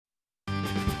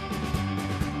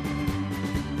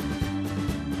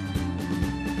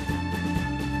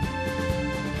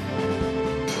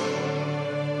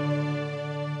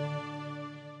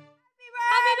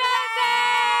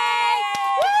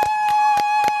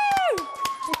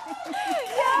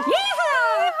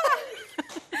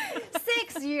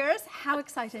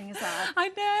exciting is that? I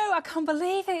know, I can't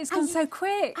believe it. It's gone so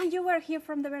quick. And you were here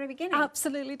from the very beginning.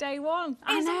 Absolutely, day one.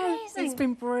 I It's know. amazing. It's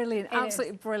been brilliant. It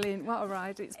Absolutely brilliant. What a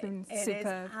ride. It's been It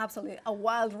superb. is absolutely a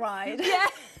wild ride. Yeah.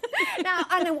 Now,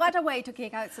 and what a way to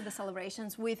kick out the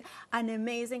celebrations with an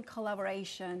amazing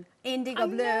collaboration.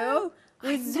 IndigoBlu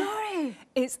with Zuri.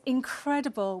 It's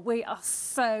incredible. We are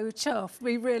so chuffed.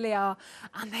 We really are.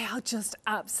 And they are just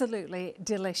absolutely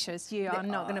delicious. You are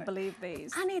not going to believe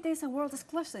these. And it is a world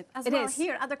exclusive as It well is.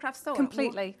 here at the craft store.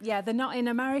 Completely. Yeah, they're not in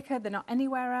America. They're not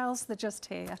anywhere else. They're just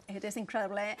here. It is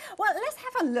incredible. Well, let's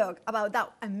have a look about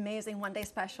that amazing one-day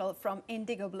special from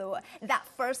IndigoBlu, that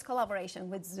first collaboration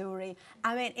with Zuri.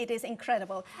 I mean, it is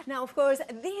incredible. Now, of course,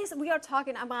 we are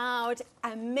talking about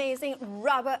amazing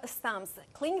rubber stamps,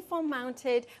 cling foam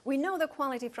mounted. We know the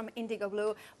quality from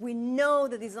IndigoBlu. We know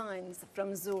the designs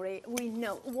from Zuri. We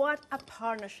know what a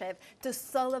partnership to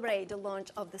celebrate the launch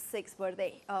of the 6th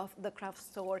birthday of the craft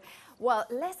store. Well,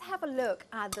 let's have a look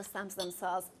at the stamps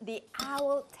themselves. The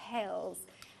owl tails.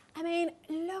 I mean,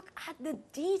 look at the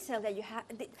detail that you have.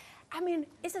 I mean,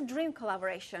 it's a dream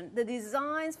collaboration. The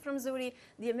designs from Zuri,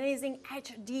 the amazing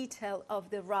edge detail of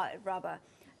the rubber.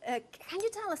 Can you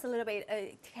tell us a little bit,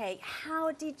 Kay,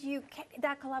 how did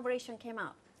that collaboration came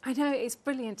out? I know, it's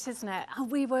brilliant, isn't it? And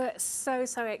we were so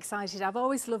excited. I've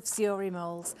always loved Zuri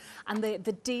molds, and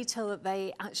the detail that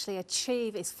they actually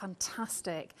achieve is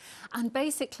fantastic. And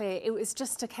basically, it was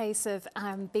just a case of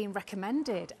being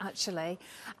recommended, actually.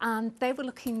 And they were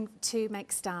looking to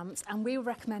make stamps, and we were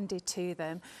recommended to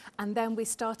them. And then we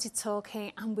started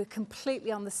talking, and we're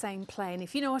completely on the same plane,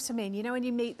 if you know what I mean. You know when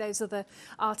you meet those other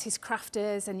artist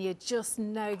crafters, and you just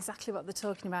know exactly what they're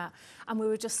talking about. And we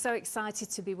were just so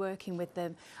excited to be working with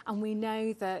them. And we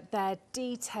know that their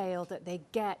detail that they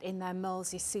get in their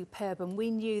molds is superb, and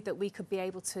we knew that we could be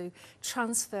able to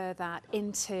transfer that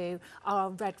into our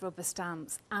red rubber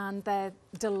stamps, and they're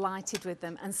delighted with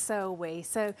them, and so are we.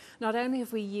 So not only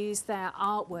have we used their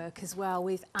artwork as well,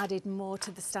 we've added more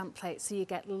to the stamp plate, so you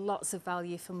get lots of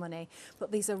value for money.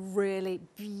 But these are really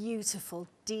beautiful,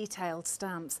 detailed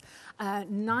stamps,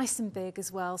 nice and big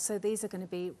as well. So these are going to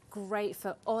be great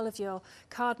for all of your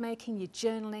card making, your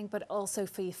journaling, but also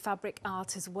for your fabric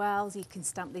art as well. You can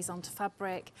stamp these onto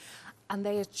fabric, and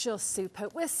they are just super.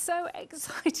 We're so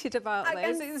excited about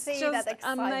this. It's just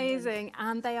amazing,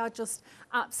 and they are just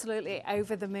absolutely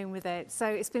over the moon with it. So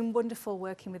it's been wonderful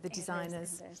working with the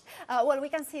designers. It is. Well, we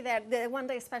can see that the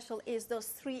one-day special is those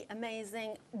 3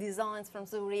 amazing designs from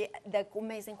Zuri, the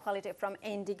amazing quality from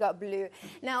IndigoBlu.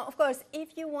 Now, of course,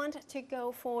 if you want to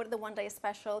go for the one-day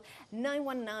special,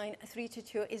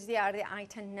 919-322 is the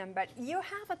item number. You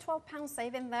have a £12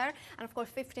 saving there, and of course,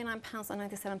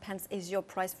 £59.97 is your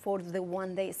price for the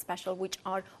one-day special, which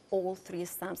are all 3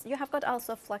 stamps. You have got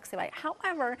also FlexiBuy.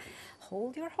 However,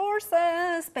 hold your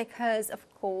horses, because of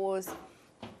course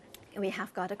we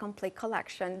have got a complete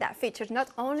collection that features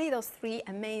not only those 3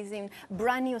 amazing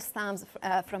brand new stamps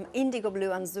from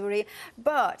IndigoBlu and Zuri,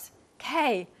 but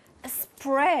Kay,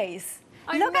 sprays.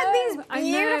 Look at these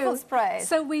beautiful sprays.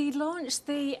 So we launched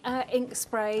the ink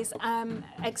sprays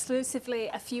exclusively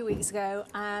a few weeks ago,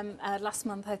 last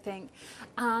month I think,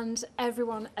 and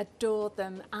everyone adored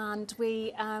them. And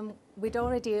we'd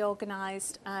already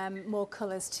organised more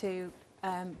colours to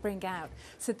bring out.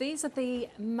 So these are the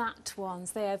matte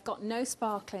ones. They have got no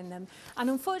sparkle in them,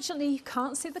 and unfortunately you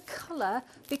can't see the colour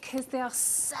because they are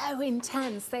so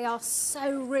intense. They are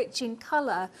so rich in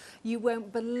colour, you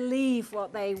won't believe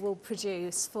what they will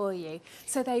produce for you.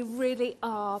 So they really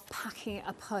are packing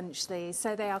a punch, these.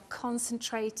 So they are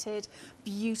concentrated,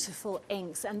 beautiful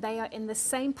inks, and they are in the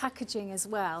same packaging as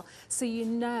well, so you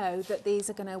know that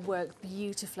these are going to work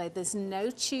beautifully. There's no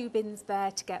tubings there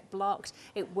to get blocked.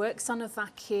 It works on a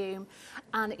vacuum,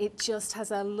 and it just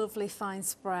has a lovely fine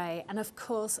spray. And of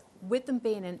course, with them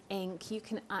being an ink, you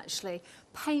can actually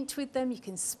paint with them, you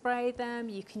can spray them,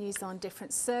 you can use them on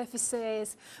different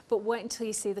surfaces, but wait until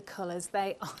you see the colours.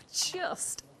 They are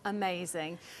just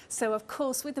amazing. So of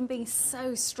course, with them being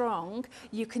so strong,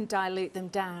 you can dilute them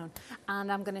down, and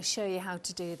I'm going to show you how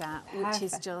to do that. Perfect. Which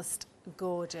is just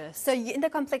gorgeous. So in the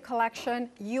complete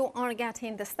collection, you are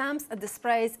getting the stamps, the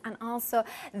sprays, and also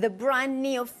the brand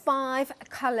new 5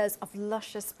 colours of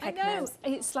luscious pigments. I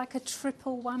know, it's like a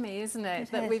triple whammy, isn't it?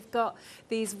 That we've got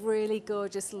these really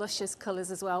gorgeous, luscious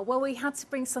colours as well. Well, we had to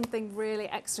bring something really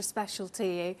extra special to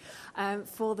you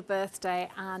for the birthday,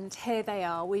 and here they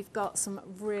are. We've got some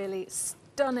really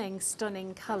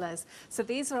stunning colours. So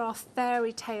these are our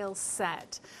fairy tale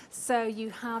set. So you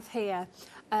have here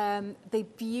the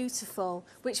beautiful,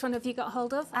 which one have you got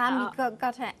hold of? I've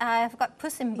got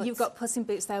Puss in Boots. You've got Puss in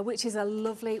Boots there, which is a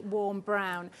lovely warm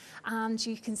brown. And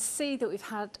you can see that we've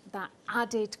had that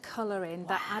added colour in,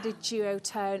 that added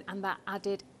duotone and that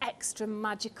added extra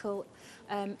magical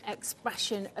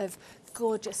expression of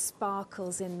gorgeous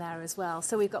sparkles in there as well.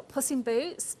 So we've got Puss in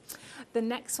Boots. The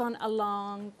next one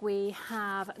along we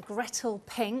have Gretel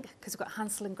Pink, because we've got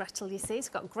Hansel and Gretel, you see. It's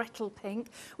got Gretel Pink,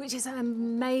 which is an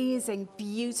amazing,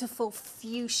 beautiful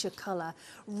fuchsia colour.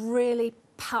 Really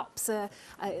pops a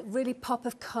really pop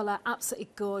of colour, absolutely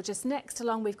gorgeous. Next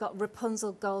along we've got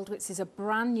Rapunzel Gold, which is a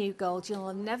brand new gold. You'll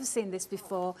have never seen this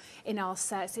before in our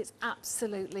sets. It's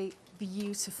absolutely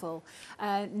beautiful.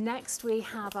 Next we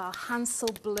have our Hansel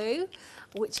Blue,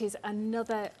 which is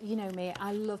another, you know me,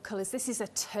 I love colours. This is a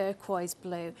turquoise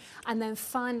blue. And then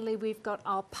finally we've got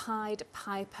our Pied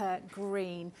Piper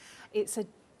Green. It's a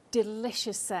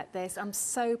delicious set, this. I'm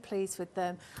so pleased with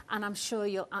them and I'm sure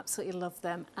you'll absolutely love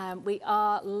them. We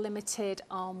are limited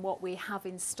on what we have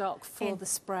in stock for the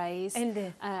sprays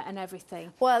and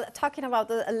everything. Well, talking about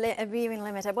the being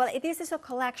limited, well, this is a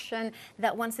collection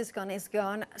that once it's gone, is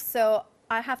gone. So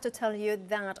I have to tell you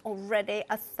that already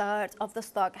a third of the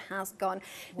stock has gone.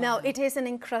 Wow. Now, it is an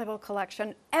incredible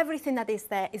collection. Everything that is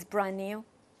there is brand new.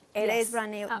 It is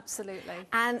brand new. Absolutely.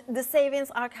 And the savings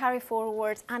are carried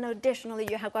forwards, and additionally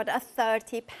you have got a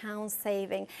 £30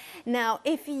 saving. Now,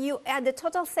 if you add the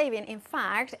total saving, in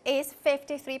fact, is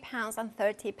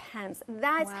 £53.30.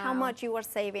 That's how much you are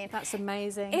saving. That's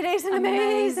amazing. It is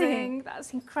amazing.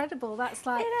 That's incredible. That's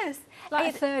like, it is.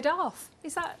 Like a third off.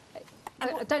 Is that?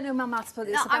 I don't know my maths, but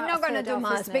it's no, about I'm not going to do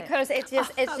maths because it's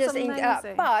just,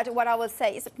 but what I will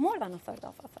say is more than a third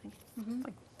off, I think.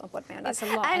 Don't put me on that. It's a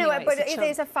lot anyway, but it a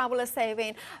is a fabulous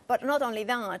saving. But not only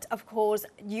that, of course,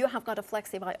 you have got a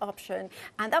flexi-buy option,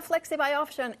 and that flexi-buy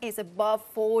option is above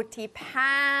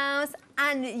 £40.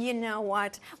 And you know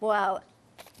what? Well,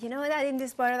 you know that in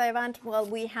this birthday event, well,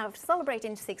 we have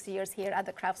celebrating 6 years here at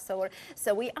the craft store,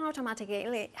 so we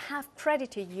automatically have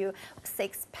credited you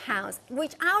 £6,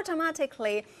 which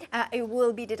automatically it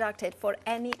will be deducted for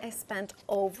any spent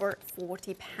over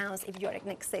 £40 if you're an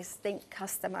existing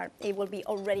customer. It will be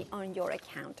already on your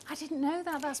account. I didn't know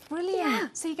that. That's brilliant. Yeah.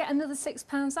 So you get another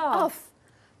 £6 off.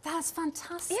 That's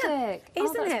fantastic. Yeah,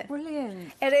 isn't that's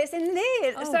brilliant. It is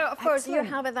indeed. Oh, so, of course, excellent.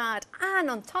 you have that. And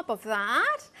on top of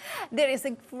that, there is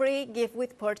a free gift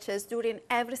with purchase during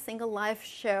every single live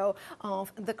show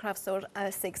of the Craft Store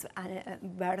 6th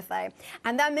birthday.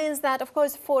 And that means that, of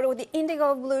course, for the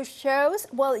IndigoBlu shows,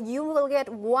 well, you will get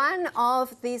one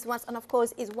of these ones. And, of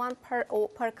course, it's one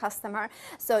per customer.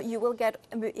 So you will get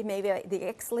maybe the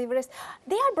ex-libris.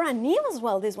 They are brand new as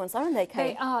well, these ones, aren't they,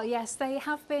 Kay? They are, yes. They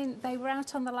have been. They were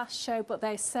out on the last show, but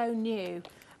they're so new.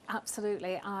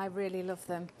 Absolutely, I really love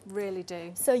them, really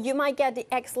do. So you might get the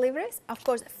ex-libris, of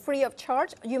course, free of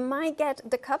charge. You might get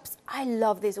the cups. I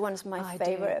love these ones, my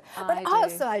favorite. But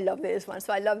also I love this one,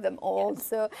 so I love them all. Yes.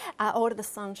 So, or the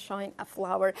sunshine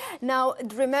flower. Now,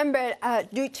 remember,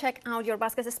 do check out your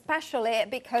baskets, especially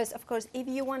because, of course, if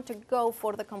you want to go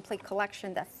for the complete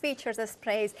collection that features the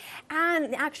sprays,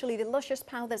 and actually the luscious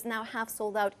powders now have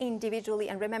sold out individually,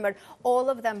 and remember, all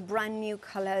of them brand new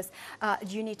colors,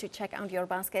 you need to check out your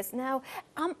baskets. Now,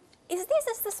 is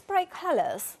the spray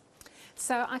colours?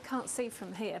 So I can't see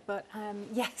from here, but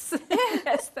yes,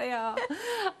 yes they are.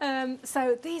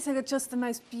 So these are just the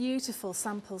most beautiful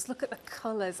samples. Look at the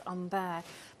colours on there.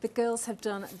 The girls have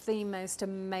done the most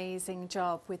amazing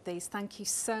job with these. Thank you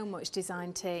so much,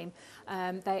 design team.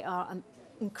 They are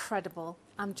incredible.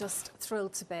 I'm just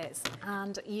thrilled to bits.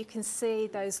 And you can see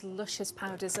those luscious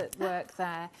powders at work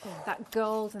there. That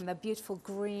gold and the beautiful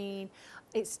green.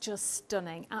 It's just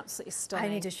stunning, absolutely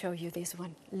stunning. I need to show you this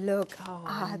one. Look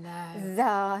at that.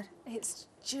 that. It's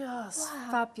just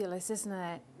fabulous, isn't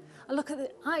it? And look at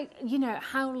the, you know,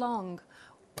 how long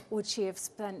would she have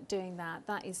spent doing that?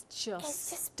 That is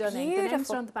just stunning. Beautiful. The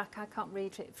names are on the back. I can't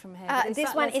read it from here.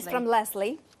 This one is from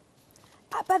Leslie.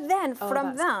 But then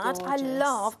from that,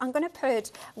 gorgeous. I'm going to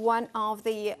put one of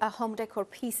the home decor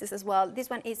pieces as well. This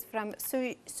one is from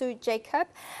Sue Jacob.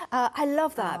 I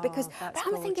love that because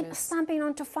I'm thinking stamping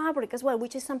onto fabric as well,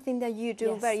 which is something that you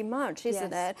do very much,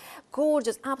 isn't it?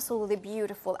 Gorgeous, absolutely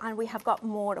beautiful. And we have got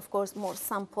more, of course, more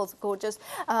samples, gorgeous.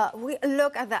 We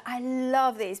look at that. I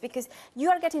love this because you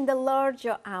are getting the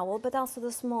larger owl, but also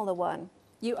the smaller one.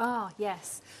 You are,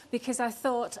 yes, because I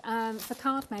thought for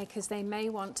card makers they may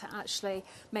want to actually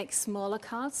make smaller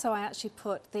cards, so I actually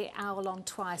put the owl on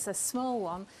twice, a small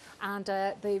one and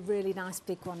the really nice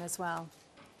big one as well.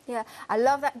 Yeah, I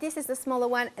love that. This is the smaller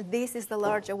one. This is the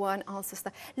larger one also.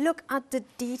 Look at the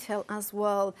detail as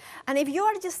well. And if you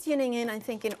are just tuning in and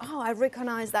thinking, oh, I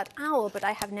recognize that owl, but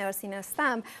I have never seen a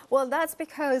stamp. Well, that's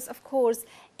because, of course,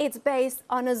 it's based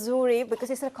on a Zuri, because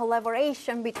it's a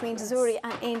collaboration between Zuri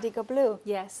and IndigoBlu.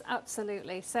 Yes,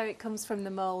 absolutely. So it comes from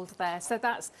the mould there. So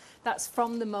that's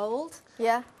from the mould.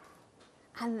 Yeah.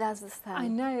 And that's the stamp. I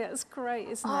know, that's great,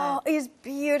 isn't it? Oh, it's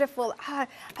beautiful. I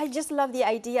just love the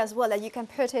idea as well that you can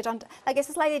put it on, like it's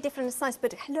a slightly different size,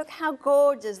 but look how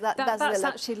gorgeous that's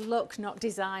actually look, not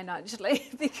design, actually,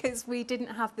 because we didn't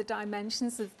have the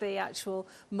dimensions of the actual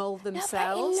mould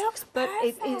themselves. No, but it looks But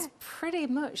it is pretty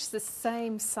much the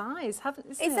same size, isn't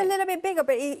it? It's a little bit bigger,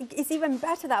 but it's even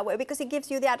better that way because it gives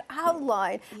you that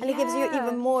outline and it gives you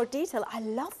even more detail. I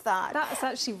love that. That's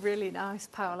actually really nice,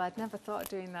 Paola. I'd never thought of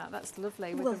doing that. That's lovely.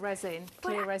 With the resin,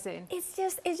 clear resin. It's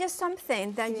just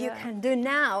something that you can do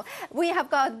now. We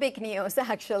have got big news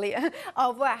actually.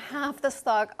 Over half the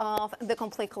stock of the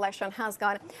complete collection has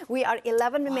gone. We are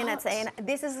 11 minutes in.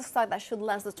 This is a stock that should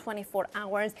last the 24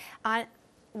 hours. And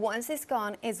once it's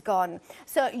gone, it's gone.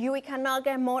 So we cannot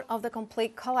get more of the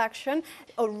complete collection.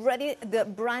 Already the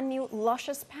brand new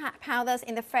luscious powders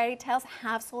in the fairy tales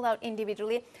have sold out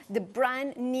individually. The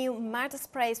brand new matte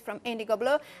sprays from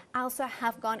IndigoBlu also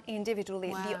have gone individually.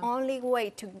 Wow. The only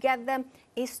way to get them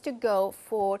is to go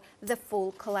for the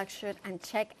full collection and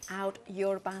check out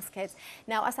your baskets.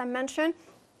 Now, as I mentioned,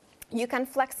 you can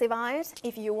flexify it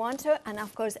if you want to, and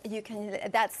of course you can.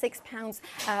 That £6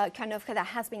 kind of that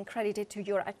has been credited to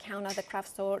your account at the craft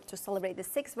store to celebrate the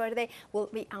 6th birthday will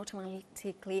be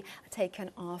automatically taken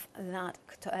off that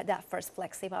first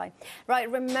flexify. Right,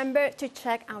 remember to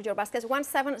check out your baskets.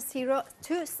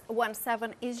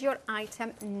 170217 is your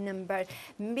item number.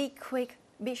 Be quick.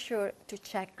 Be sure to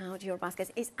check out your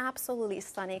baskets. It's absolutely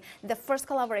stunning. The first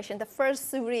collaboration, the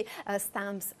first Zuri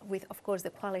stamps with, of course, the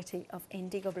quality of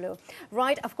IndigoBlu.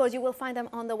 Right, of course, you will find them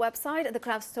on the website,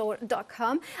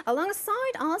 thecraftstore.com.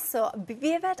 Alongside also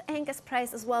Vivid ink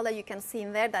sprays as well that you can see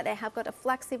in there that they have got a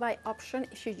flexify option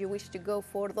should you wish to go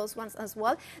for those ones as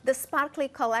well. The sparkly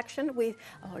collection with,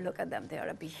 oh, look at them. They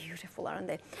are beautiful, aren't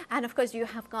they? And of course, you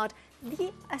have got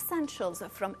the essentials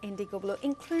from IndigoBlu,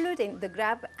 including the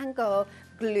grab and go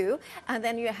glue, and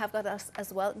then you have got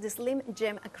as well the slim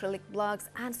gem acrylic blocks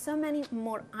and so many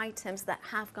more items that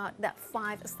have got that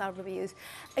 5-star reviews,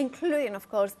 including of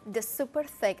course the super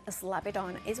thick Slap It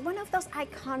On. It's one of those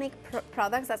iconic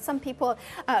products that some people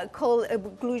call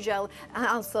glue gel, and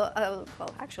also well,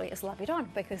 actually Slap It On,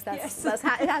 because that's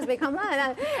how it has become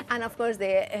that. And of course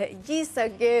the So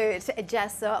Good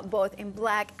gesso, both in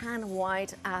black and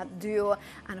white duo.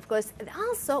 And of course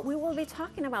also we will be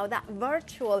talking about that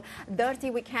virtual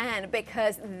dirty weekend,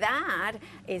 because that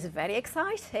is very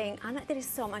exciting and there is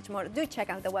so much more. Do check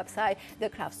out the website,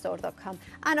 thecraftstore.com.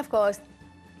 And of course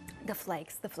the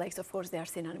flakes, of course, they are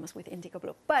synonymous with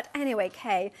IndigoBlu. But anyway,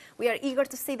 Kay, we are eager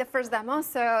to see the first demo,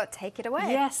 so take it away.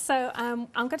 Yes, so I'm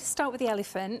going to start with the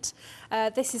elephant.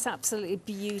 This is absolutely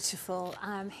beautiful.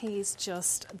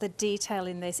 The detail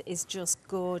in this is just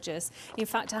gorgeous. In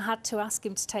fact, I had to ask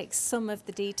him to take some of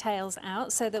the details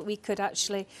out so that we could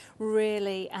actually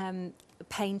really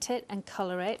paint it and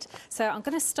colour it. So I'm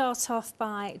going to start off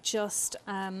by just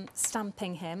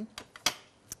stamping him.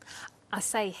 I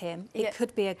say him, it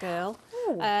could be a girl.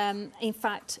 In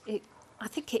fact, I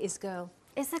think it is a girl.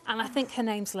 Is it? And I think her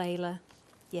name's Layla.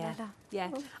 Yeah, Layla. yeah.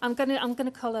 I'm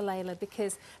gonna call her Layla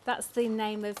because that's the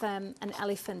name of an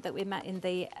elephant that we met in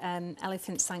the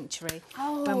elephant sanctuary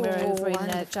when we were over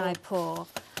in Jaipur.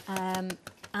 And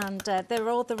they're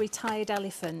all the retired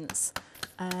elephants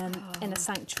in a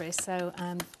sanctuary. So,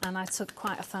 and I took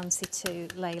quite a fancy to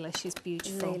Layla. She's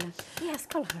beautiful. Layla. Yes,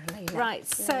 call her Layla. Right,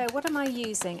 so what am I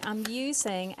using? I'm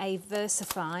using a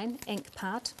VersaFine ink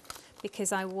pad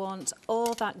because I want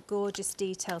all that gorgeous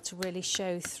detail to really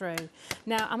show through.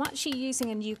 Now, I'm actually using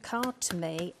a new card to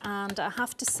me, and I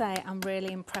have to say I'm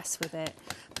really impressed with it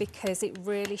because it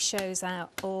really shows out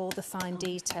all the fine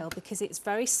detail, because it's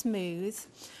very smooth.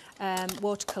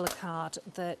 Watercolour card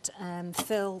that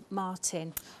Phil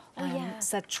Martin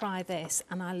said try this,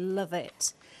 and I love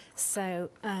it.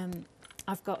 So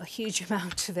I've got a huge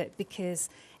amount of it because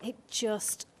it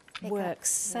just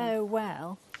works so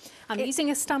well. I'm using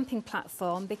a stamping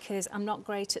platform because I'm not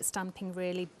great at stamping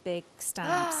really big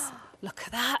stamps. Look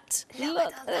at that.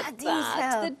 Look at that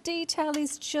detail. The detail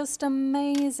is just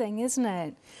amazing, isn't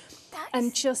it?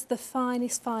 And just the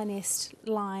finest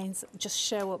lines just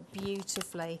show up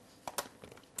beautifully.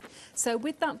 So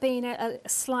with that being a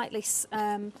slightly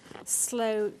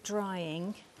slow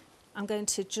drying, I'm going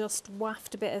to just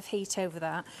waft a bit of heat over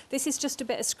that. This is just a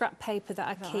bit of scrap paper that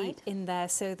I keep in there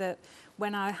so that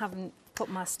when I haven't put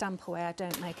my stamp away, I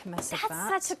don't make a mess of that.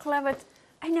 That's such a clever...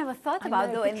 I never thought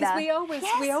about doing that.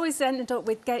 Because we always ended up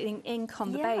with getting ink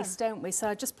on the base, don't we? So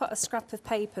I just put a scrap of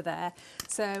paper there.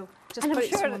 So just put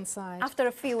it to one side. After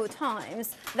a few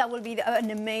times, that will be an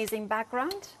amazing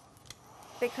background,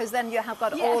 because then you have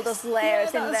got all those layers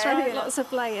in there. That's right, lots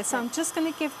of layers. So I'm just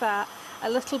going to give that a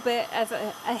little bit of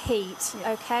a heat,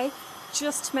 okay?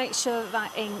 Just to make sure that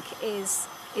that ink is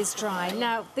dry.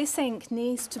 Now, this ink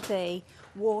needs to be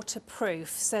waterproof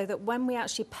so that when we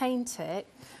actually paint it,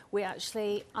 we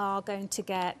actually are going to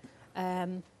get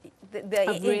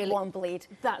the ink won't bleed.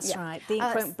 That's right, the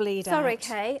ink won't bleed out. Sorry,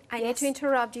 Kay, I need to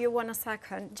interrupt you 1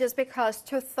 second, just because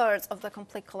 2/3 of the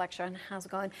complete collection has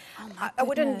gone. I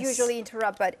wouldn't usually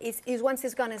interrupt, but once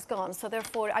it's gone, so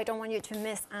therefore I don't want you to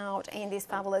miss out in this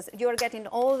fabulous. You're getting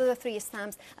all the 3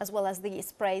 stamps, as well as the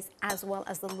sprays, as well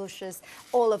as the lushes,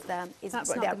 all of them.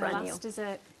 That's not going to last, is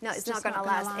it? No, it's not going to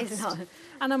last. It's not.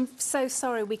 And I'm so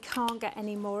sorry, we can't get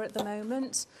any more at the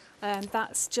moment.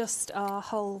 That's just our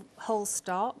whole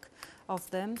stock of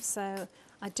them, so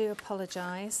I do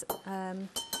apologise,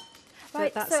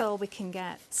 but that's all we can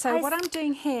get. So what I'm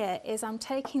doing here is I'm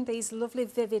taking these lovely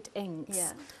vivid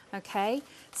inks, okay?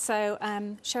 So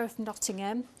Sheriff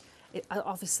Nottingham, it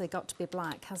obviously got to be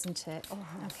black, hasn't it?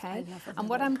 Okay. And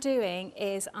what I'm doing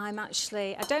is I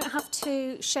don't have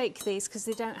to shake these because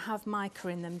they don't have mica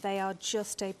in them. They are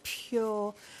just a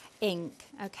pure ink,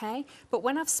 okay? But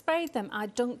when I've sprayed them, I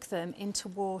dunk them into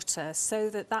water so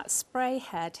that that spray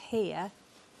head here,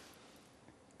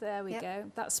 there we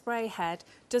go, that spray head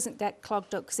doesn't get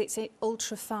clogged up because it's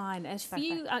ultra fine. And if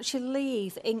you actually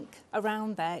leave ink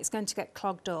around there, it's going to get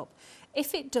clogged up.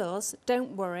 If it does,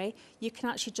 don't worry, you can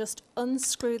actually just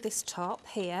unscrew this top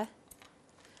here,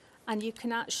 and you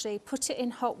can actually put it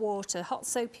in hot water, hot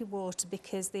soapy water,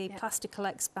 because the plastic will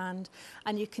expand,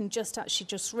 and you can just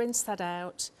rinse that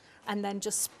out and then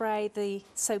just spray the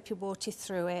soapy water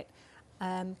through it,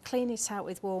 clean it out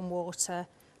with warm water,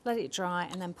 let it dry,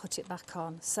 and then put it back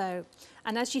on. So,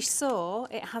 and as you saw,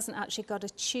 it hasn't actually got a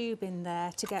tube in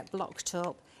there to get blocked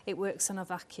up. It works on a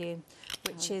vacuum,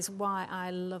 which is why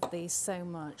I love these so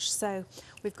much. So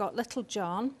we've got Little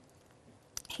John.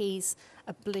 He's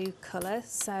a blue colour.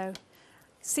 So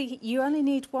see, you only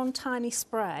need one tiny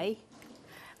spray.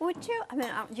 Would you, I mean,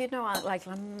 you know, like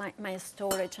my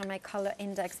storage and my colour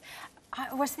index,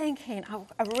 I was thinking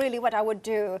really what I would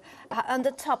do on the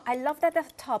top. I love that the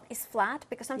top is flat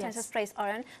because sometimes the sprays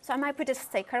aren't. So I might put a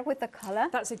sticker with the colour.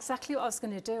 That's exactly what I was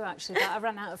going to do, actually, but I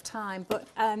ran out of time. But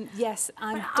yes,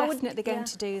 I'm definitely going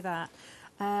to do that.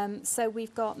 So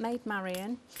we've got Maid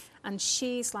Marian, and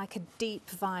she's like a deep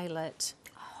violet.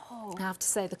 I have to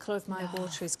say the colour of my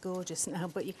water is gorgeous now,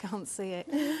 but you can't see it.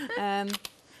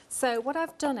 So what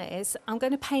I've done is I'm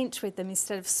going to paint with them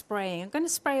instead of spraying. I'm going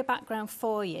to spray a background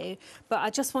for you, but I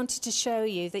just wanted to show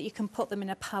you that you can put them in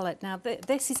a palette. Now,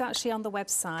 this is actually on the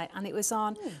website, and it was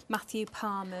on Matthew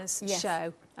Palmer's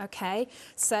show, okay?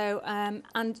 So,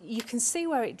 and you can see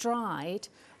where it dried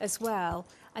as well,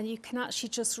 and you can actually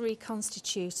just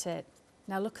reconstitute it.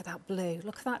 Now, look at that blue.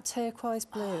 Look at that turquoise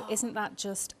blue. Isn't that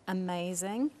just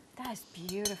amazing? That is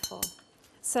beautiful.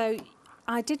 So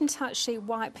I didn't actually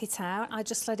wipe it out, I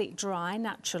just let it dry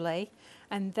naturally,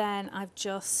 and then I've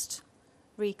just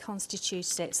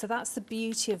reconstituted it. So that's the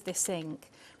beauty of this ink.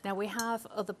 Now we have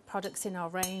other products in our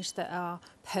range that are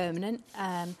permanent,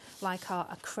 like our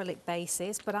acrylic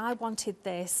bases, but I wanted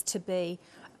this to be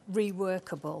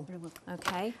reworkable,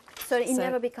 okay? So it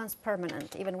never becomes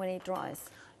permanent, even when it dries?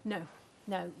 No,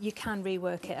 you can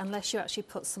rework it unless you actually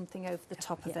put something over the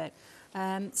top of it.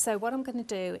 So what I'm going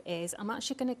to do is I'm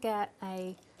actually going to get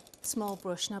a small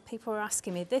brush. Now people are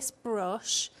asking me, this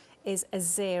brush is a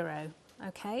 0,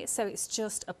 okay? So it's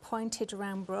just a pointed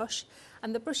round brush,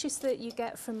 and the brushes that you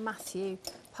get from Matthew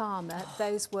Palmer,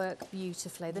 those work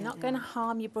beautifully. They're not going to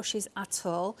harm your brushes at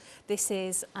all. This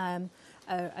is an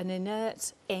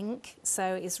inert ink,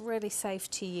 so it's really safe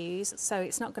to use, so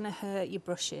it's not going to hurt your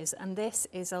brushes. And this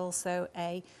is also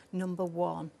a number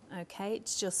 1, okay?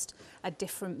 It's just a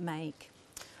different make.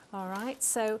 All right,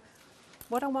 so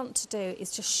what I want to do is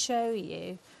just show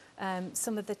you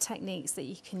some of the techniques that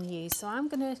you can use. So I'm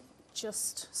going to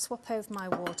just swap over my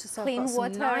water. So I've got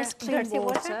some nice clean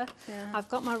water. I've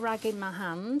got my rag in my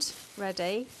hand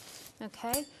ready,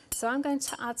 okay? So I'm going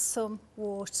to add some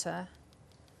water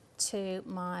to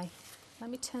my, let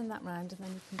me turn that round and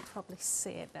then you can probably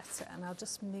see it better, and I'll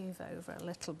just move over a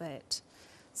little bit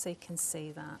so you can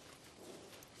see that.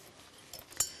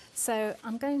 So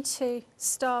I'm going to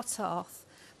start off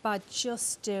by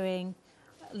just doing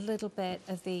little bit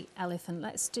of the elephant.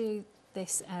 Let's do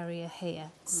this area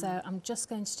here. So I'm just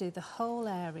going to do the whole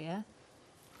area,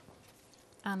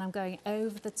 and I'm going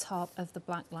over the top of the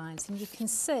black lines. And you can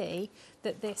see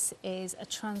that this is a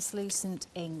translucent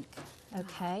ink,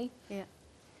 okay? Yeah.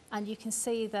 And you can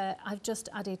see that I've just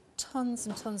added tons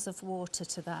and tons of water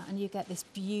to that, and you get this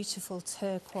beautiful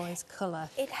turquoise colour.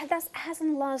 It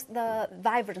hasn't lost the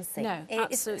vibrancy. No,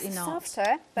 absolutely it's not.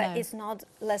 softer, but No. it's not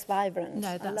less vibrant.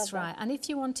 No, I that's love right. that. And if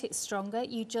you want it stronger,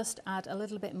 you just add a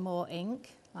little bit more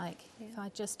ink. Like if I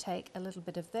just take a little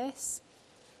bit of this,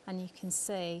 and you can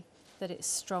see that it's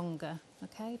stronger,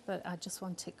 okay? But I just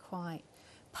want it quite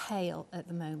pale at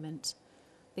the moment,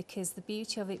 because the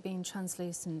beauty of it being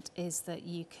translucent is that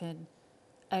you can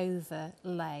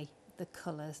overlay the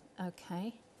colours,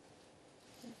 okay?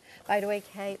 By the way,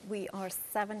 Kay, we are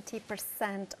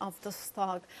 70% of the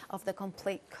stock of the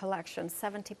complete collection,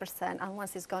 70%, and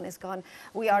once it's gone, it's gone.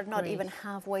 We are not even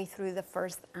halfway through the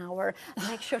first hour.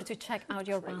 Make sure to check out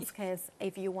your baskets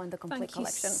if you want the complete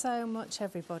collection. Thank you so much,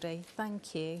 everybody.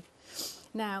 Thank you.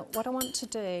 Now, what I want to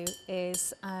do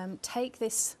is take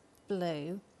this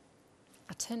blue.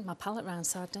 I turned my palette around,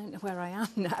 so I don't know where I am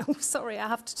now. Sorry, I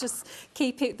have to just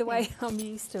keep it the way I'm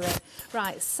used to it.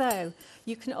 Right, so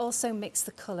you can also mix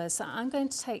the colours. So I'm going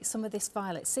to take some of this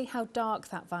violet. See how dark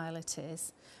that violet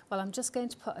is? Well, I'm just going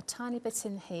to put a tiny bit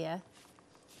in here.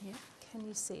 Yeah. Can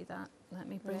you see that? Let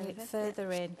me bring it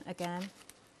further in again.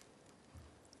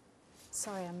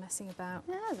 Sorry, I'm messing about.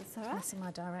 Yeah, that's all right. Messing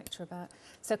my director about.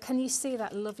 So can you see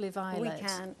that lovely violet? We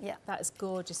can, yeah. That is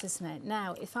gorgeous, isn't it?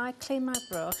 Now, if I clean my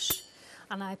brush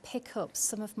and I pick up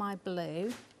some of my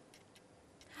blue,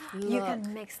 you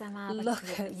can mix them up.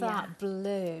 Look at that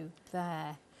blue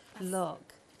there.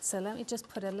 Look. So let me just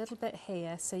put a little bit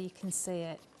here so you can see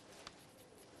it.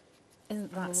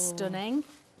 Isn't that stunning?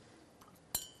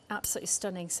 Absolutely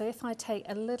stunning. So if I take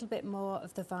a little bit more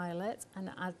of the violet and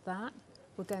add that,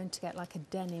 we're going to get like a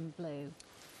denim blue.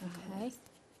 Okay.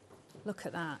 Look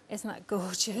at that. Isn't that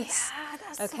gorgeous? Yeah,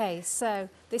 that's okay, so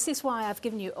this is why I've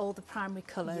given you all the primary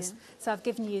colours. Yeah. So I've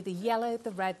given you the yellow, the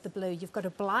red, the blue. You've got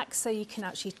a black, so you can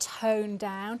actually tone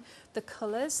down the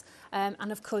colours.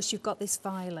 And of course, you've got this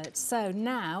violet. So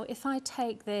now, if I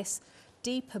take this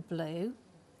deeper blue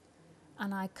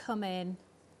and I come in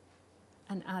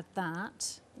and add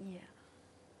that, Yeah.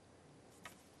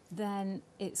 then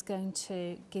it's going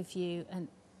to give you an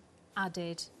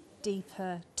added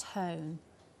deeper tone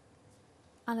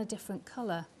and a different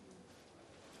colour.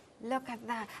 Look at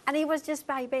that. And it was just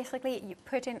by basically you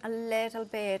put in a little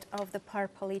bit of the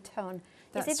purpley tone.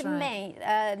 That's Is it right.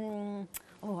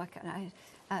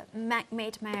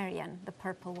 Maid Marian, the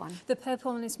purple one? The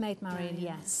purple one is Maid Marian,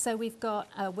 yes. So we've got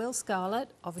Will Scarlet,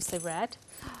 obviously red.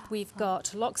 We've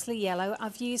got Loxley Yellow.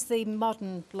 I've used the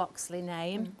modern Loxley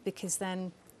name because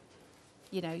then,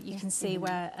 you know, you can see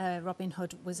where Robin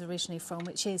Hood was originally from,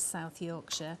 which is South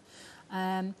Yorkshire.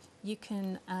 You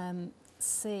can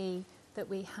see that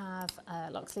we have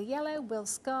Loxley Yellow, Will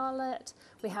Scarlet.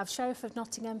 We have Sheriff of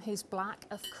Nottingham, who's black,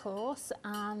 of course,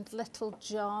 and Little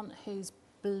John, who's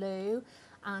blue,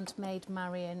 and Maid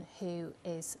Marian, who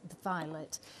is the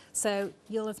violet. So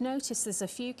you'll have noticed there's a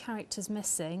few characters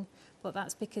missing, but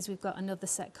that's because we've got another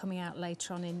set coming out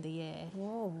later on in the year.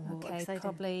 Whoa, okay, exciting.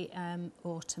 probably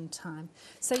autumn time.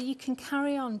 So you can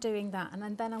carry on doing that,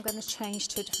 and then I'm going to change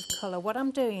to a different colour. What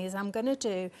I'm doing is I'm going to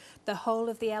do the whole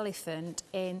of the elephant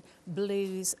in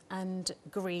blues and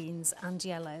greens and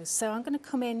yellows. So I'm going to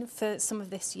come in for some of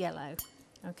this yellow,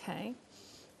 okay?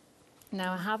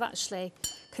 Now I have actually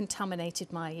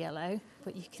contaminated my yellow,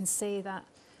 but you can see that.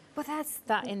 But that's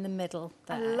that in the middle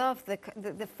there. I love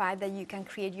the fact that you can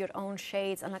create your own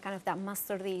shades and kind of that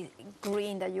mustardy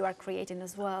green that you are creating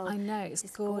as well. I know, it's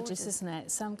gorgeous, isn't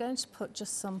it? So I'm going to put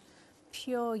just some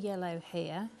pure yellow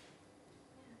here.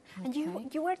 And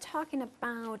you were talking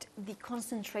about the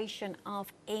concentration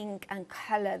of ink and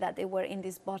colour that they were in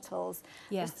these bottles.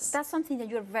 Yes. That's something that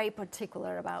you're very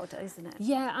particular about, isn't it?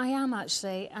 Yeah, I am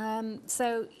actually.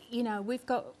 So, you know, we've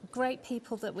got great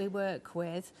people that we work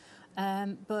with,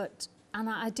 and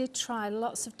I did try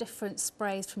lots of different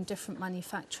sprays from different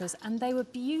manufacturers, and they were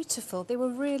beautiful. They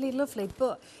were really lovely,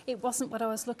 but it wasn't what I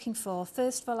was looking for.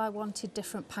 First of all, I wanted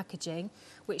different packaging,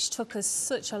 which took us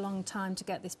such a long time to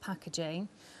get this packaging.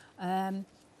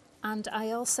 And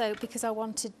I also, because I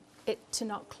wanted it to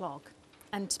not clog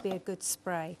and to be a good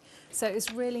spray. So it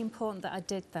was really important that I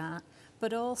did that.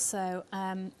 But also,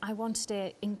 I wanted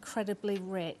it incredibly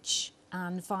rich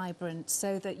and vibrant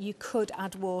so that you could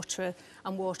add water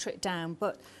and water it down.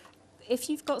 But if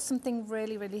you've got something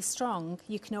really, really strong,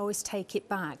 you can always take it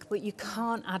back, but you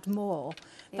can't add more.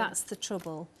 Yeah. That's the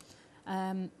trouble.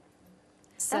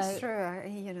 So, that's true,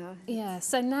 you know. yeah,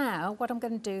 so now what I'm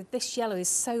going to do, this yellow is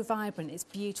so vibrant, it's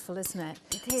beautiful, isn't it?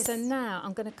 It is. So now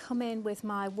I'm going to come in with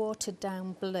my watered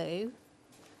down blue.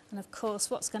 And of course,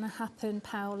 what's going to happen,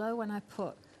 Paolo, when I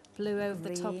put blue over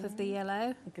the top of the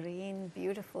yellow? Green,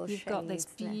 beautiful shades. You've got this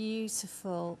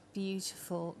beautiful,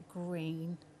 beautiful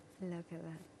green. Look at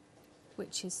that.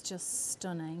 Which is just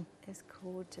stunning. It's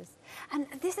gorgeous. And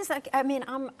this is like, I mean,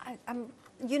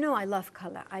 you know, I love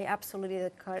color. I absolutely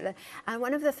love color. And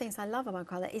one of the things I love about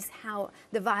color is how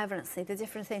the vibrancy, the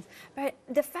different things. But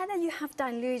the fact that you have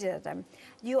diluted them,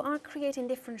 you are creating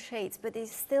different shades, but they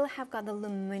still have got the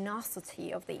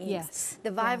luminosity of the inks. Yes.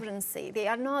 The vibrancy.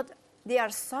 Yeah. They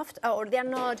are soft, or they are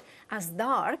not as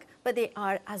dark, but they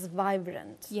are as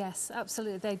vibrant. Yes,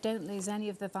 absolutely. They don't lose any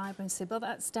of the vibrancy, but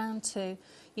that's down to,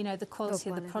 you know, the quality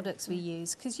of the products we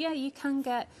use. Because, yeah, you can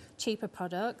get cheaper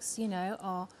products, you know,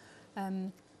 or,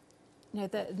 you know,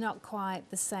 they're not quite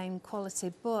the same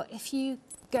quality. But if you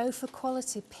go for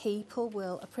quality, people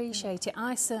will appreciate it.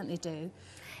 I certainly do.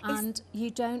 And you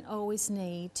don't always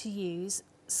need to use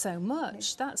so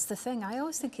much. That's the thing. I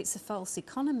always think it's a false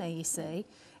economy, you see,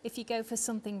 if you go for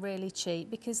something really cheap,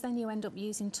 because then you end up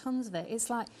using tons of it. It's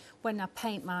like when I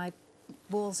paint my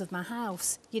walls of my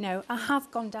house, you know, I have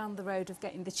gone down the road of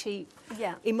getting the cheap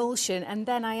emulsion, and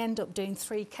then I end up doing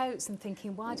 3 coats and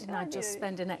thinking, why didn't I just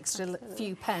spend an extra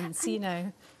few pence, you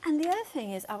know? And the other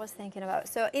thing is, I was thinking about,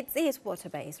 so it is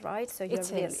water-based, right? So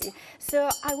it is. So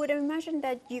I would imagine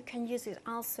that you can use it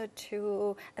also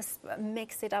to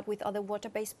mix it up with other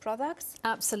water-based products?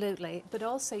 Absolutely, but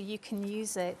also you can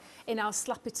use it in our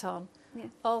Slap It On. Yeah.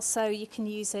 Also, you can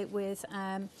use it with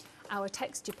our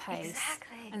texture paste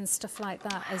and stuff like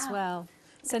that as well.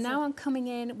 So now I'm coming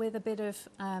in with a bit of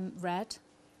red,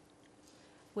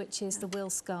 which is the Will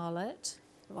Scarlet.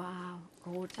 Wow,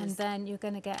 gorgeous. And then you're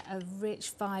going to get a rich,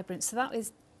 vibrant, so that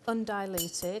is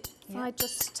undiluted. If I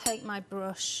just take my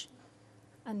brush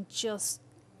and just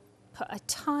put a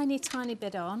tiny, tiny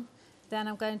bit on, then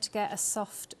I'm going to get a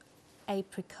soft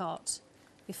apricot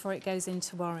before it goes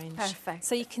into orange. Perfect.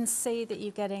 So you can see that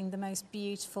you're getting the most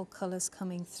beautiful colours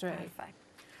coming through. Perfect.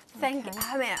 Thank you.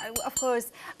 I mean, of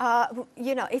course,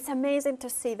 you know, it's amazing to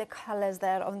see the colours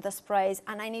there on the sprays.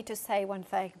 And I need to say one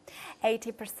thing,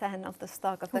 80% of the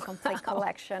stock of the complete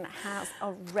collection has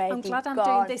already I'm glad I'm gone.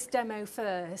 doing this demo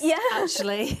first,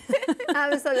 actually.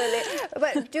 Absolutely.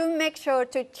 But do make sure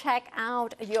to check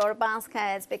out your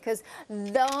baskets, because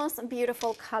those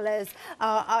beautiful colours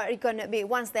are going to be,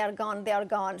 once they are gone, they are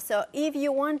gone. So if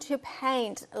you want to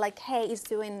paint, like Kay is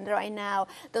doing right now,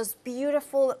 those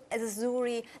beautiful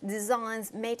Zuri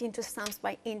designs made into stamps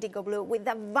by IndigoBlu, with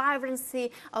the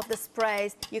vibrancy of the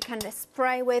sprays, you can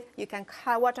spray with, you can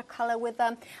watercolor with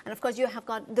them, and of course you have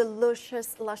got the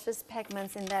luscious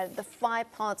pigments in there, the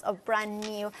 5 pots of brand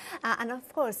new, and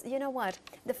of course, you know what,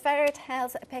 the fairy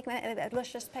tales pigment,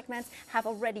 luscious pigments have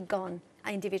already gone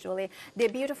individually. The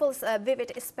beautiful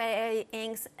vivid spray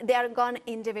inks, they are gone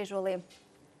individually.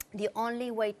 The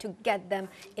only way to get them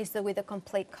is with a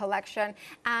complete collection.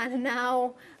 And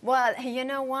now, well, you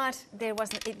know what?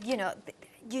 You know,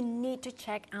 you need to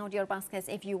check out your baskets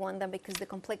if you want them, because the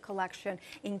complete collection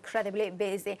incredibly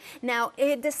busy. Now,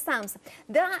 the stamps,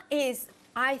 that is,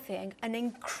 I think, an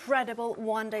incredible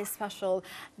one-day special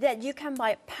that you can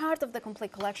buy part of the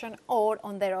complete collection or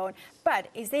on their own. But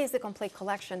it is the complete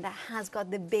collection that has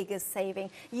got the biggest saving.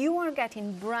 You are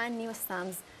getting brand new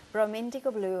stamps from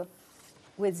IndigoBlu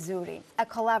with Zuri, a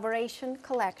collaboration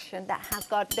collection that has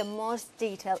got the most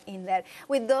detail in there,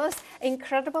 with those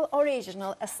incredible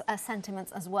original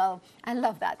sentiments as well. I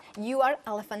love that. You are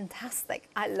fantastic.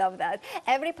 I love that.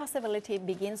 Every possibility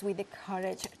begins with the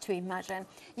courage to imagine.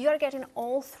 You are getting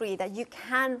all 3 that you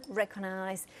can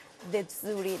recognize. The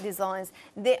Zuri Designs.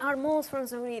 They are molds from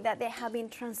Zuri that they have been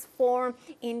transformed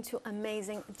into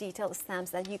amazing detailed stamps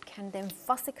that you can then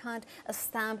fussy cut a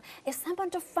stamp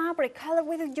onto fabric, color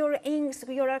with your inks,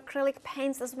 your acrylic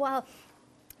paints as well.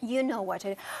 You know what?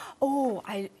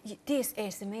 This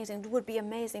is amazing. It would be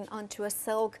amazing onto a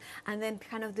silk, and then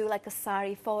kind of do like a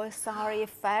faux sari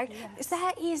effect. Yes.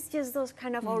 That is just those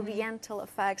kind of oriental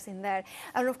effects in there.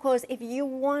 And of course, if you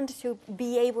want to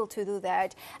be able to do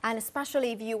that, and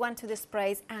especially if you want to the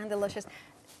sprays and the luscious,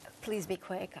 please be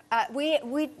quick. We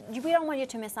don't want you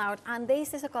to miss out. And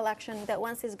this is a collection that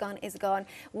once it's gone, is gone.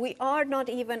 We are not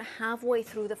even halfway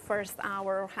through the first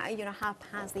hour, half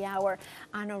past the hour,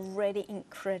 and already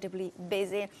incredibly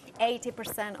busy.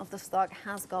 80% of the stock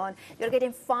has gone. You're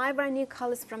getting 5 brand new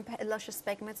colors from Luscious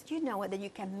Pigments. You know that you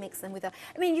can mix them with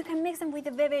you can mix them with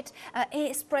the vivid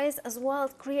sprays as well.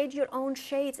 Create your own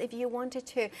shades if you wanted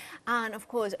to. And of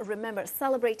course, remember,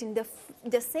 celebrating the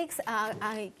 6th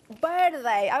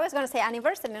birthday. I was going to say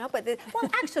anniversary, no, but well,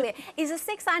 actually, it's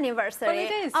the 6th anniversary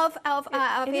of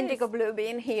IndigoBlu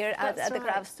being here at the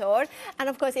craft store, and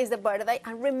of course, it's the birthday.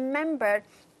 And remember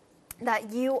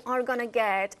that you are going to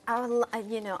get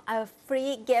a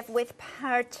free gift with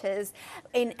purchase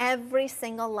in every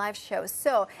single live show.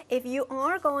 So if you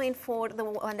are going for the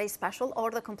One Day Special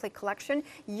or the complete collection,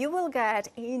 you will get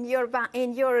in your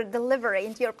delivery,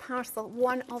 into your parcel,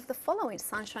 one of the following: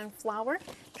 sunshine flower,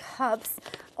 cups,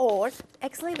 or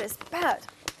ex libris. But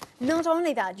not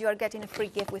only that, you are getting a free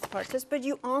gift with purchase, but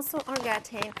you also are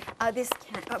getting an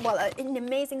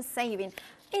amazing saving.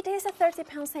 It is a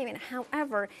 £30 saving.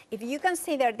 However, if you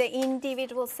consider the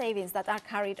individual savings that are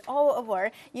carried all over,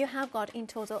 you have got in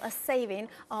total a saving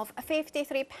of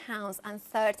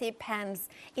 £53.30.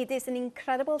 It is an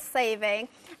incredible saving.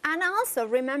 And also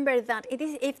remember that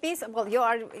this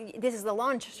is the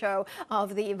launch show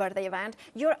of the birthday event.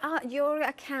 Your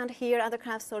account here at the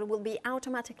craft store will be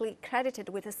automatically credited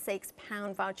with a £6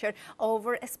 voucher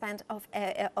over a spend of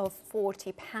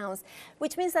 £40,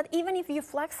 which means that even if you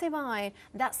flexify,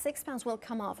 that £6 will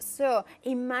come off. So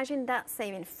imagine that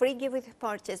saving, free gift with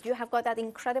purchase. You have got that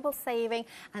incredible saving,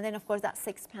 and then of course that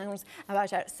 £6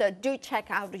 voucher. So do check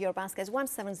out your baskets.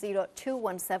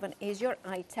 170217 is your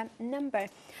item number.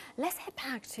 Let's head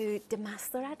back to the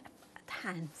master at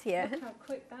hand here. Look how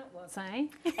quick that was, eh?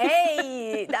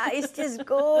 Hey, that is just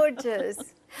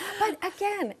gorgeous. But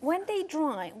again, when they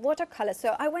dry, watercolor.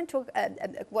 So I went to a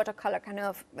watercolor kind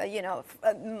of,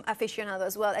 aficionado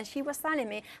as well, and she was telling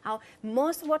me how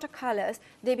most watercolors,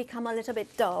 they become a little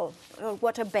bit dull,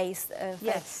 water-based.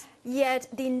 Yes. Yet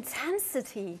the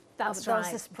intensity of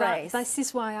those sprays. This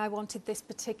is why I wanted this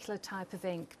particular type of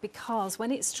ink, because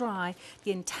when it's dry,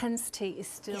 the intensity is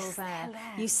still there.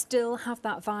 You still have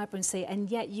that vibrancy,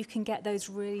 and yet you can get those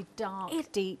really dark,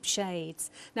 deep shades.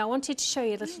 Now, I wanted to show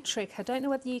you a little trick. I don't know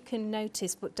whether you can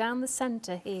notice, but down the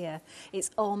centre here,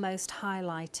 it's almost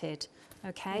highlighted.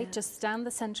 Okay, just down the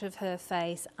centre of her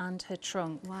face and her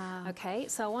trunk. Wow. Okay,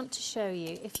 so I want to show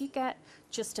you, if you get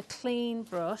just a clean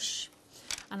brush,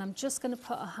 and I'm just going to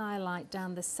put a highlight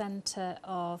down the centre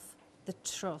of the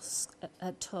tusk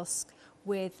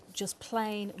with just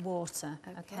plain water,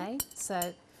 okay?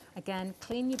 So again,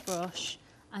 clean your brush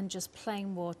and just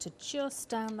plain water just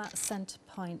down that centre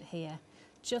point here.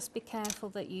 Just be careful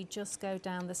that you just go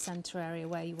down the centre area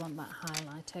where you want that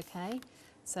highlight, okay?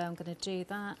 So I'm going to do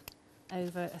that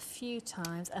over a few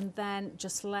times, and then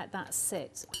just let that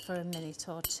sit for a minute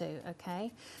or two,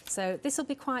 okay? So this will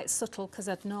be quite subtle because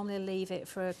I'd normally leave it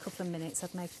for a couple of minutes.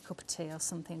 I'd make a cup of tea or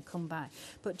something and come back.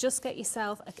 But just get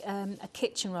yourself a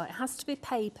kitchen roll. It has to be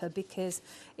paper, because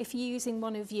if you're using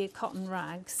one of your cotton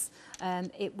rags,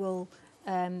 it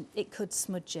could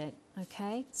smudge it,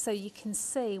 okay? So you can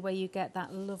see where you get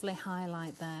that lovely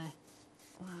highlight there.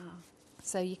 Wow.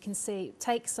 So you can see it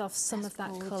takes off some of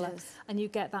that colour, and you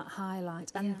get that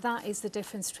highlight. And that is the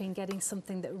difference between getting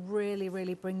something that really,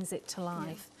 really brings it to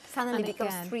life. Suddenly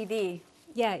becomes 3D.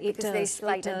 Yeah, it does.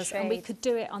 It does. And we could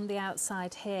do it on the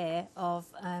outside here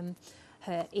of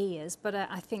her ears, but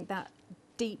I think that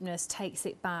deepness takes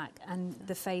it back and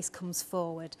the face comes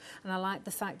forward. And I like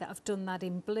the fact that I've done that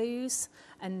in blues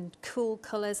and cool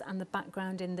colours, and the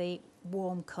background in the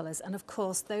warm colours. And of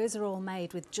course, those are all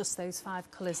made with just those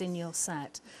 5 colours in your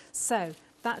set. So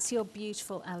that's your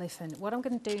beautiful elephant. What I'm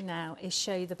going to do now is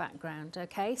show you the background,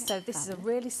 okay? So this is a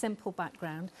really simple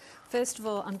background. First of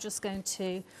all, I'm just going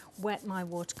to wet my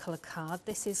watercolour card.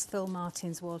 This is Phil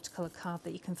Martin's watercolour card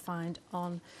that you can find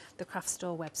on the craft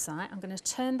store website. I'm going to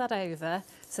turn that over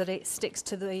so that it sticks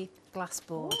to the glass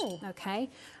board, okay?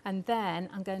 And then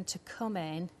I'm going to come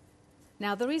in.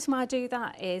 Now, the reason why I do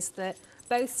that is that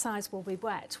both sides will be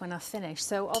wet when I finish.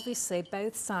 So obviously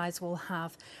both sides will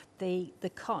have the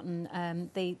cotton,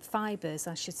 the fibres,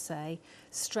 I should say,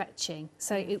 stretching,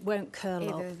 so it won't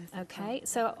curl up, okay?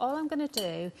 So all I'm going to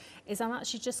do is I'm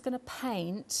actually just going to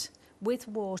paint with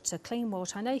water, clean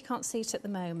water. I know you can't see it at the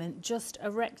moment, just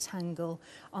a rectangle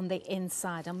on the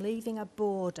inside. I'm leaving a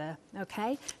border,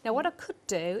 okay? Now what I could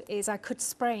do is I could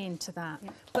spray into that,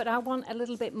 but I want a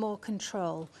little bit more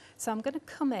control. So I'm going to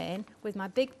come in with my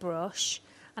big brush,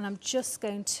 and I'm just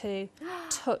going to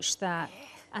touch that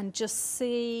and just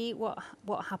see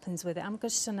what happens with it. I'm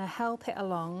just going to help it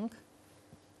along.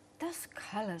 Those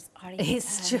colours are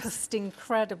It's just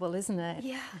incredible, isn't it?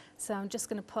 Yeah. So I'm just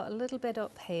going to put a little bit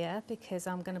up here because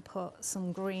I'm going to put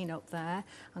some green up there.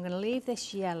 I'm going to leave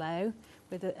this yellow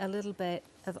with a little bit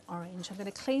of orange. I'm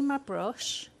going to clean my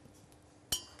brush.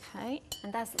 Okay.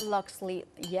 And that's Loxley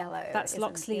yellow. That's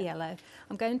Loxley yellow.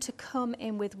 I'm going to come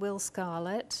in with Will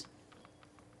Scarlet.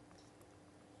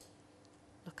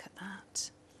 Look at that.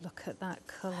 Look at that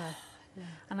colour. Yeah.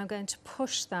 And I'm going to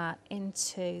push that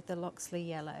into the Loxley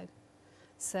yellow.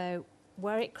 So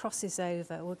where it crosses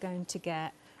over, we're going to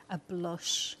get a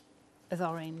blush of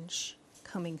orange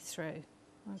coming through.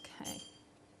 Okay.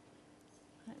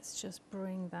 Let's just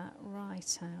bring that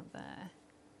right out there.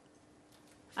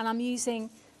 And I'm using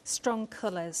strong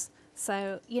colours.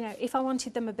 So, you know, if I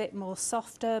wanted them a bit more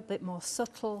softer, a bit more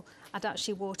subtle, I'd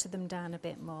actually water them down a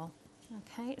bit more.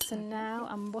 Okay, so now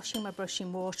I'm washing my brush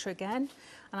in water again,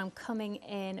 and I'm coming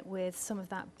in with some of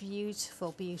that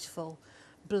beautiful, beautiful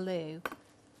blue,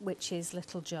 which is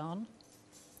Little John.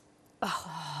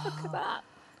 Oh, look at that.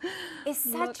 It's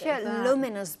such a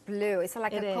luminous blue. It's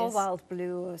like It a is. cobalt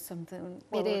blue or something.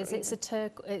 It is. It's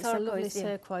a it's a lovely turquoise, yeah.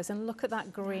 turquoise, and look at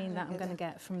that green that I'm look going at to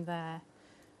get from there.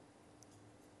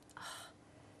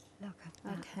 Look at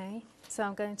that. Okay, so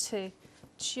I'm going to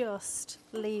just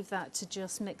leave that to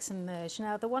just mix and merge.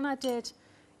 Now, the one I did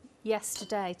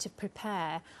yesterday to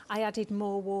prepare, I added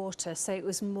more water, so it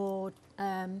was more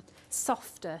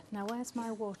softer. Now, where's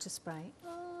my water spray?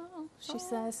 Oh, she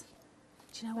says.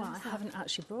 Do you know what? I haven't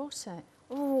actually brought it.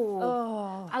 Ooh.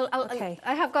 Oh, okay.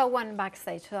 I have got one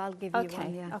backstage, so I'll give you Okay,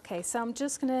 one. Yeah. okay. So I'm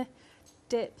just going to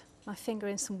dip my finger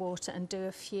in some water and do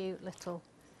a few little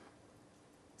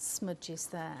smudges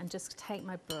there, and just take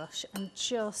my brush and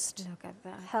just Look at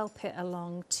that. help it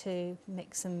along to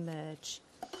mix and merge.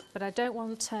 But I don't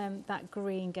want that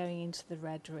green going into the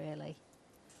red really.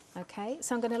 Okay,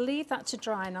 so I'm going to leave that to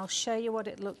dry, and I'll show you what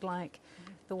it looked like,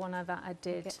 the one that I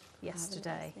did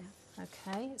yesterday.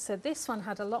 Okay, so this one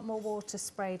had a lot more water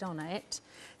sprayed on it,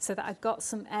 so that I got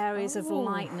some areas of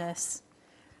lightness.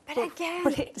 But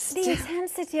again, it's the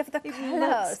intensity of the It colours.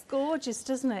 looks gorgeous,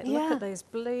 doesn't it? Look Yeah. at those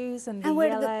blues and the And where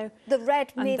yellow. the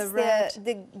red and meets the red.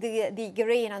 the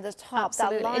green on the top.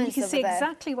 Absolutely, That lines and you can over see there.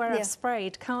 exactly where Yeah. I've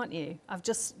sprayed, can't you? I've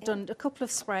just done a couple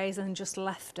of sprays and just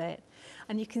left it.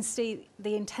 And you can see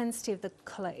the intensity of the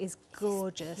colour is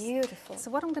gorgeous. Beautiful.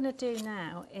 So what I'm going to do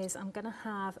now is I'm going to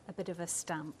have a bit of a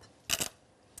stamp.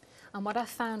 And what I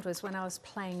found was when I was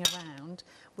playing around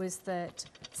was that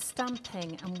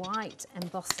stamping and white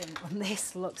embossing on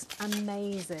this looks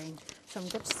amazing. So I'm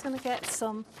just going to get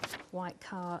some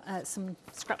some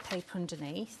scrap paper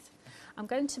underneath. I'm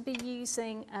going to be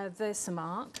using a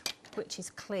Versamark, which is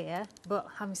clear, but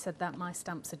having said that, my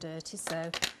stamps are dirty, so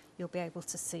you'll be able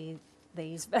to see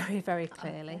these very, very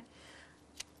clearly. Okay.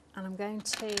 And I'm going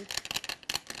to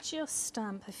just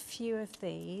stamp a few of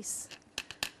these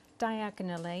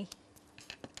diagonally,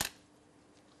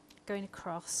 going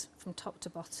across from top to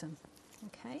bottom.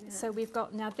 Okay, so we've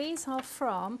got, now these are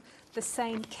from the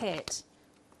same kit.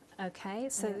 Okay,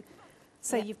 so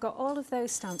you've got all of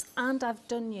those stamps, and I've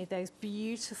done you those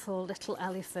beautiful little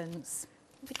elephants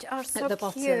Which are so at the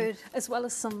bottom, cute. as well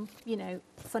as some, you know,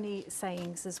 funny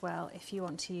sayings as well, if you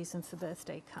want to use them for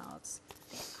birthday cards.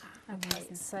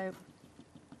 Okay, so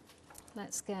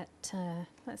let's get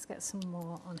some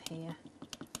more on here.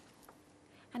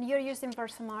 And you're using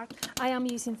Versamark? I am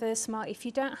using Versamark. If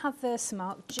you don't have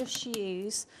Versamark, just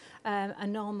use a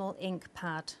normal ink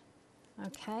pad.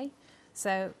 Okay,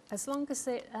 so as long as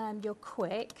you're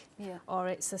quick, or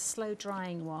it's a slow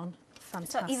drying one,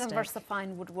 fantastic. So even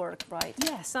VersaFine would work, right?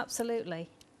 Yes, absolutely.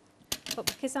 But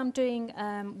because I'm doing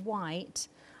white,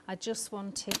 I just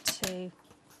wanted to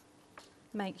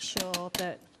make sure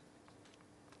that,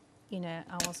 you know,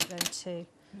 I wasn't going to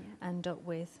end up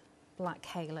with black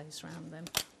halos around them.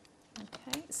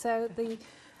 Okay, so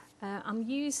I'm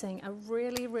using a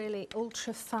really, really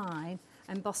ultra fine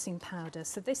embossing powder.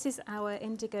 So this is our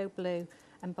IndigoBlu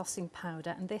embossing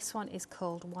powder, and this one is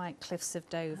called White Cliffs of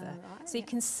Dover. Right, so you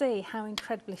can see how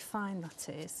incredibly fine that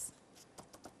is.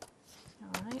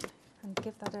 All right, and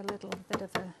give that a little bit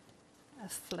of a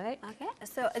flick. Okay,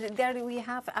 so there we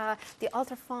have the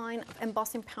ultra fine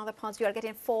embossing powder pods. You are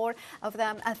getting 4 of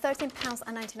them,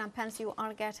 £13.99. You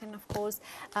are getting, of course,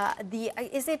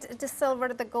 is it the silver,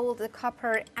 the gold, the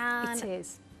copper, and It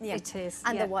is. Yeah. It is.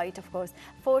 And yeah. the white, of course.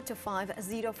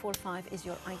 425045 is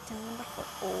your item number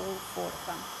for all 4 of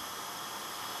them.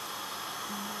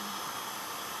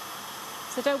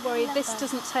 So don't worry, love this that.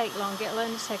 doesn't take long. It'll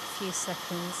only take a few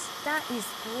seconds. That is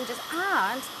gorgeous.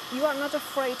 And you are not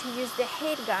afraid to use the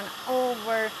heat gun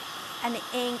over an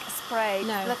ink spray.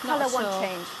 No, the colour not at won't all.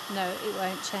 change. No, it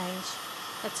won't change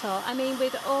at all. I mean,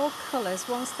 with all colours,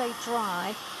 once they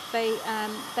dry, they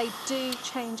do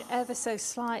change ever so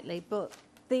slightly, but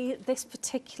this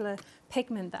particular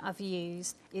pigment that I've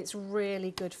used, it's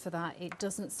really good for that. It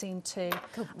doesn't seem to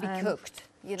Be cooked.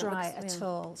 You know, dry looks- at yeah.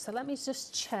 all. So let me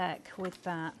just check with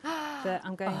that, that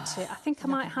I'm going to, I think I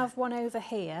might have one over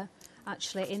here,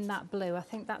 actually, in that blue. I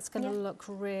think that's going to Yeah. look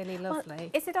really lovely. Well,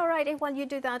 is it all right if while you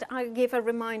do that, I give a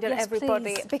reminder, Yes,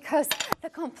 everybody, please. because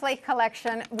the complete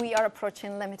collection, we are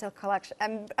approaching limited collection,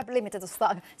 limited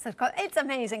stock. So it's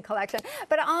amazing collection.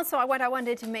 But also, what I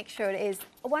wanted to make sure is,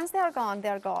 once they are gone,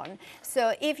 they're gone.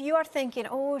 So if you are thinking,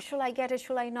 oh, should I get it,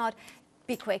 should I not?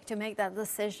 Be quick to make that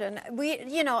decision.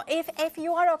 You know, if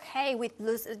you are okay with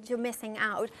missing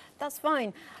out, that's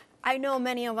fine. I know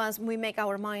many of us, we make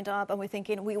our mind up and we're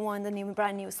thinking we want the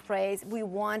brand new sprays. We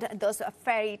want those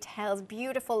fairy tales,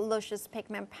 beautiful, luscious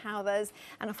pigment powders.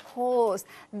 And of course,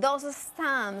 those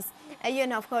stamps, you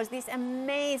know, of course, this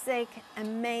amazing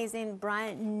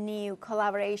brand new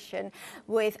collaboration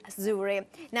with Zuri.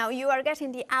 Now you are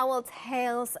getting the owl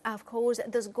tails, of course,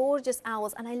 those gorgeous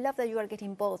owls. And I love that you are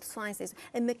getting both sizes,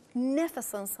 a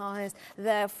magnificent size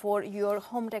there for your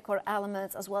home decor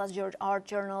elements, as well as your art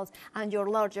journals and your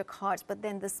larger cards, but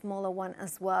then the smaller one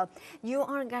as well. You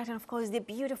are getting, of course, the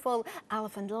beautiful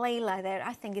elephant Layla there.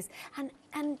 I think is,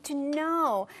 and to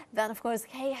know that, of course,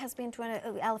 Kay has been to an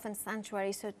elephant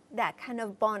sanctuary, so that kind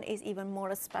of bond is even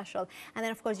more special. And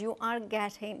then, of course, you are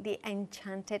getting the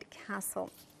enchanted castle.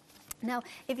 Now,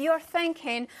 if you're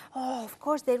thinking, oh, of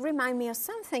course, they remind me of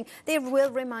something, they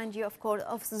will remind you, of course,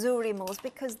 of Zuri molds,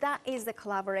 because that is the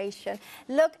collaboration.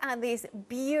 Look at this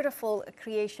beautiful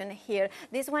creation here.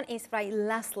 This one is by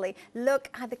Leslie. Look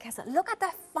at the castle. Look at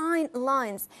the fine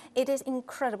lines. It is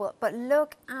incredible. But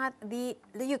look at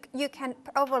you can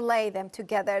overlay them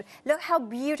together. Look how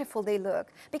beautiful they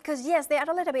look. Because, yes, they are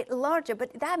a little bit larger,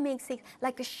 but that makes it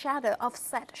like a shadow,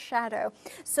 offset shadow.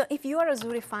 So if you are a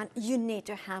Zuri fan, you need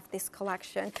to have this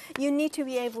collection. You need to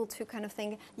be able to kind of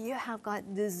think, you have got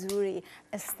the Zuri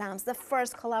stamps, the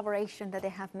first collaboration that they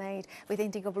have made with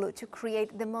IndigoBlu to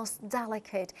create the most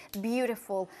delicate,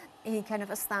 beautiful kind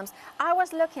of stamps. I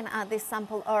was looking at this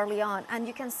sample early on, and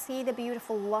you can see the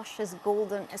beautiful luscious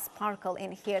golden sparkle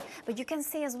in here, but you can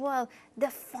see as well the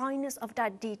fineness of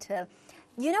that detail.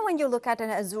 You know, when you look at a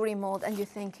Zuri mold and you're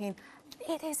thinking,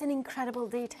 it is an incredible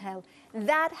detail.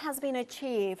 That has been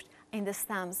achieved in the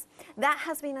stamps. That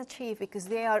has been achieved because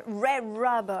they are red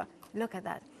rubber. Look at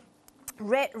that.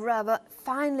 Red rubber,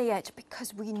 finely etched,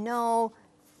 because we know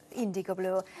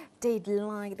IndigoBlu, they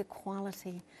like the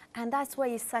quality. And that's why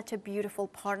it's such a beautiful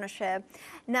partnership.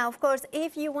 Now, of course,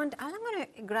 if you want, I'm going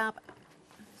to grab,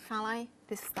 shall I,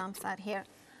 this stamp set here,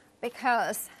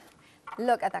 because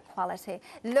look at that quality.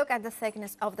 Look at the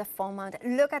thickness of the foam mount.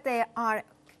 Look at they are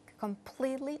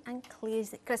completely and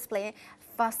crisply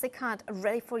fussy cut,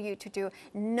 ready for you to do.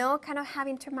 No kind of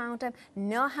having to mount them,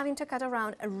 no having to cut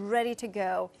around, ready to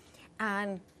go.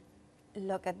 And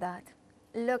look at that.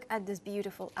 Look at this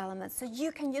beautiful element. So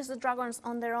you can use the dragons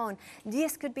on their own.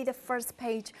 This could be the first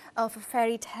page of a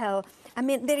fairy tale. I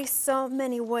mean, there is so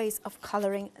many ways of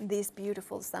coloring these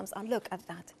beautiful stamps. And look at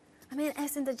that. I mean,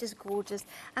 isn't it just gorgeous?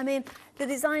 I mean, the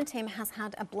design team has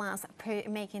had a blast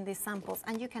making these samples,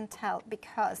 and you can tell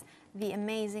because the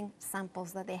amazing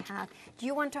samples that they have. Do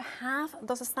you want to have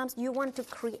those stamps? You want to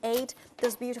create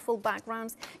those beautiful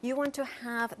backgrounds? You want to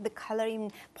have the coloring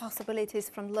possibilities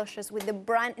from Luscious with the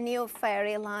brand new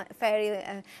fairy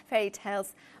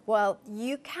tales? Well,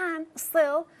 you can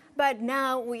still, but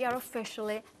now we are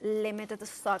officially limited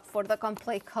stock for the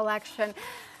complete collection.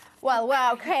 Well,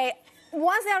 wow, okay.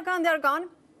 Once they are gone, they're gone.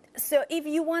 So if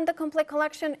you want the complete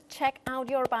collection, check out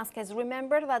your baskets.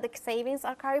 Remember that the savings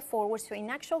are carried forward. So in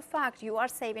actual fact, you are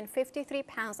saving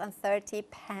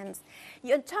 £53.30.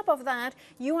 On top of that,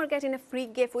 you are getting a free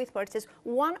gift with purchase.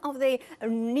 One of the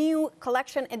new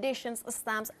collection editions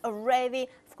stamps already,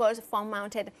 of course, foam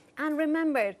mounted. And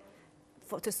remember,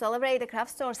 to celebrate the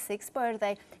craft store's 6th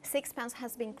birthday, £6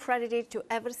 has been credited to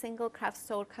every single craft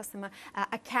store customer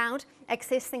account,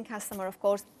 existing customer, of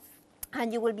course.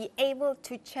 and you will be able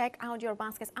to check out your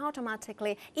baskets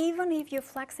automatically, even if you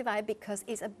flexify, because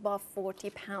it's above 40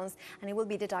 pounds and it will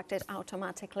be deducted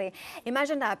automatically.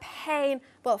 Imagine that, paying,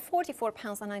 well, 44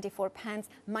 pounds and 94 pence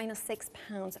minus 6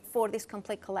 pounds for this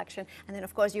complete collection. And then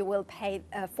of course you will pay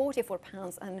 44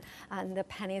 pounds and the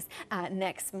pennies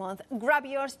next month. Grab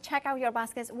yours, check out your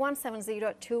baskets,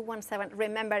 170217.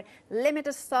 Remember,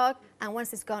 limited stock, and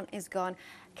once it's gone, it's gone.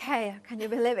 Kay, can you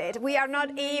believe it? We are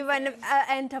not even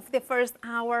end of the first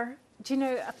hour. Do you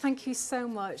know, thank you so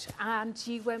much, and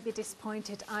you won't be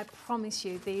disappointed. I promise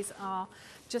you, these are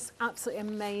just absolutely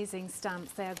amazing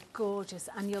stamps. They are gorgeous,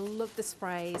 and you'll love the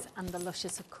sprays and the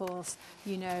luscious, of course.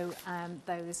 You know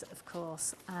those, of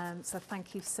course. So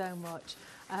thank you so much.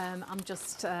 I'm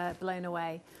just blown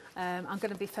away. I'm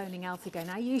going to be phoning Alfie going,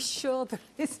 are you sure there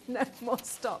is no more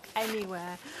stock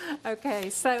anywhere? Okay,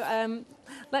 so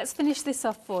let's finish this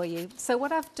off for you. So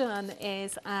what I've done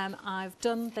is I've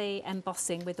done the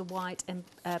embossing with the white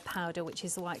powder, which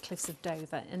is the White Cliffs of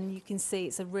Dover, and you can see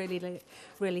it's a really,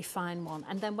 really fine one.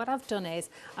 And then what I've done is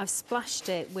I've splashed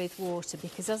it with water,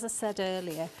 because as I said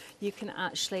earlier, you can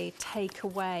actually take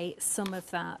away some of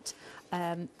that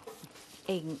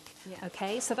ink. Yeah.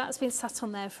 Okay, so that's been sat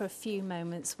on there for a few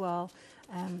moments while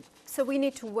so we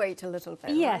need to wait a little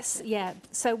bit. Yes, right? yeah.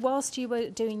 So whilst you were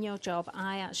doing your job,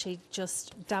 I actually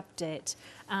just dabbed it,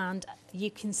 and you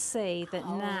can see that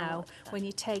now when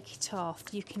you take it off,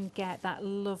 you can get that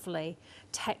lovely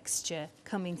texture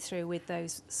coming through with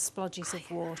those splodges of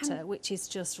water, which is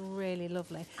just really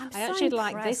lovely. I actually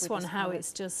like this one, how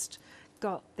it's just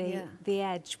got the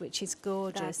edge, which is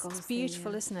gorgeous. It's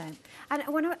beautiful, isn't it? And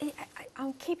when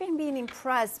I'm keeping being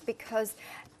impressed, because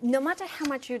no matter how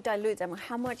much you dilute them,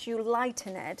 how much you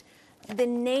lighten it, the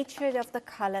nature of the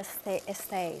color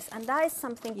stays. And that is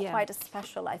something quite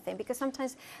special, I think, because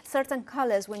sometimes certain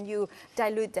colors, when you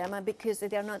dilute them, and because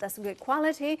they are not as good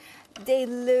quality, they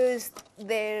lose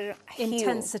their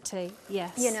intensity.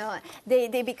 Yes. You know,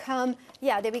 they become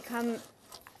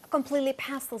completely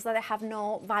pastels that have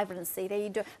no vibrancy. They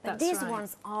do, but these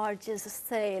ones are just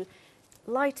still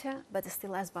lighter, but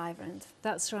still as vibrant.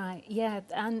 That's right. Yeah,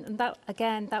 and that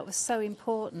again, that was so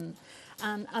important.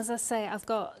 And as I say, I've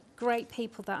got great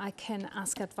people that I can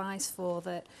ask advice for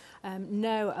that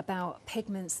know about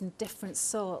pigments and different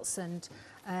sorts, and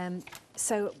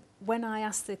so when I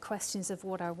ask the questions of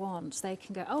what I want, they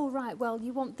can go, oh right, well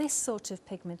you want this sort of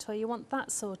pigment, or you want that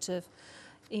sort of,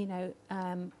 you know,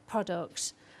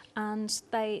 product. And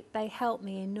they help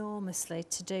me enormously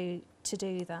to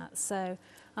do that. So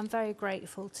I'm very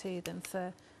grateful to them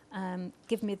for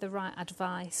giving me the right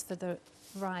advice for the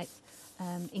right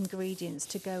ingredients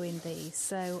to go in these.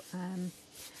 So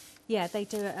yeah, they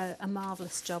do a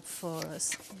marvellous job for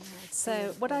us.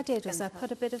 So what I did was I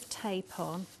put a bit of tape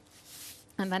on,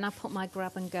 and then I put my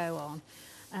grab and go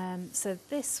on. So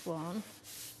this one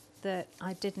that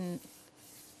I didn't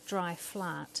dry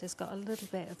flat has got a little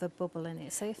bit of a bubble in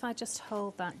it. So if I just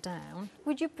hold that down.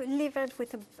 Would you leave it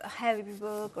with a heavy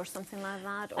book or something like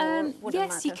that? Or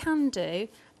yes, you can do,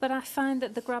 but I find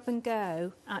that the grab and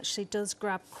go actually does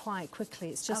grab quite quickly.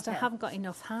 It's just I haven't got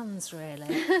enough hands,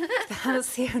 really.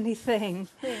 That's the only thing.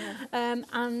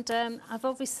 Yeah. I've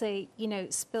obviously, you know,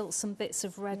 spilt some bits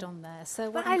of red on there. So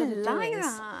what I'm going to do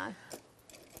is... that.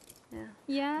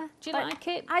 Yeah, do you like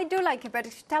it? I do like it, but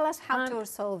tell us how to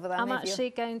solve that. I'm actually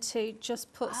going to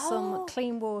just put some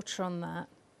clean water on that.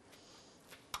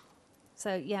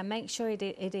 So yeah, make sure it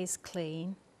is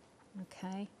clean,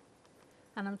 okay?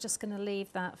 And I'm just going to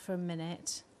leave that for a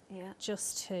minute,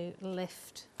 just to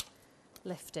lift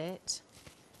it.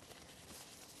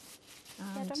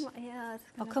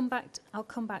 I'll come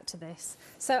back to this.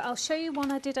 So I'll show you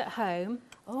one I did at home.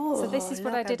 So this is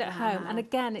what I did at home, and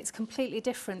again it's completely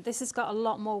different. This has got a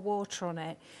lot more water on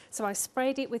it. So I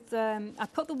sprayed it with I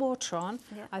put the water on,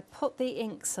 I put the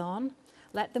inks on,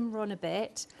 let them run a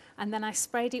bit, and then I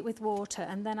sprayed it with water,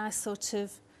 and then I sort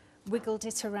of wiggled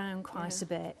it around quite a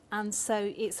bit, and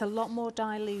so it's a lot more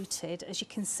diluted. As you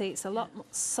can see, it's a lot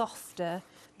softer,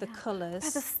 the colours.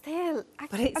 But still,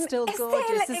 it's still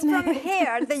gorgeous, isn't it? From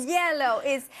here, the yellow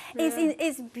is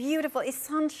beautiful. It's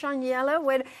sunshine yellow,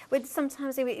 with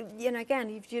sometimes, you know, again,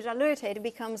 if you dilute it, it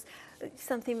becomes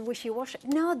something wishy-washy.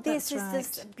 No, this is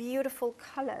just beautiful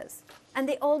colours. And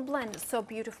they all blend so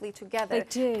beautifully together. They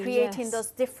do, creating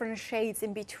those different shades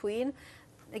in between.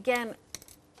 Again,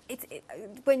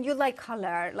 when you like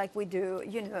colour, like we do,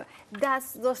 you know,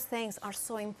 those things are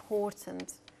so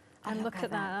important. And look at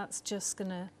that, that's just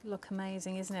going to look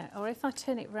amazing, isn't it? Or if I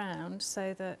turn it round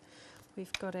so that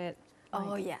we've got it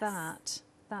like that,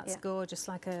 That's gorgeous,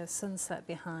 like a sunset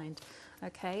behind.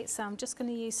 Okay, so I'm just going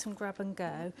to use some grab and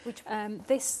go.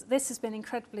 This has been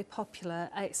incredibly popular.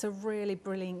 It's a really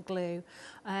brilliant glue.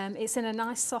 It's in a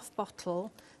nice soft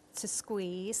bottle to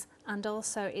squeeze, and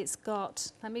also it's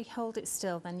got, let me hold it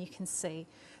still then you can see.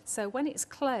 So when it's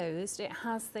closed, it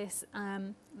has this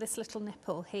this little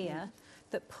nipple here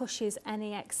that pushes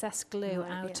any excess glue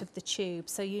out of the tube,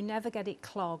 so you never get it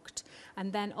clogged.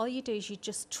 And then all you do is you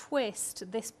just twist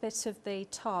this bit of the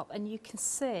top, and you can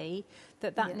see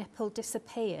that nipple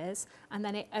disappears, and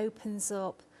then it opens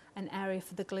up an area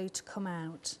for the glue to come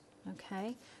out.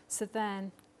 Okay, so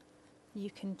then you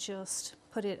can just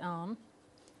put it on,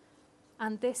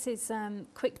 and this is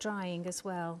quick drying as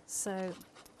well. So,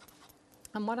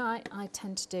 and what I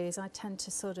tend to do is I tend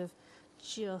to sort of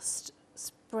just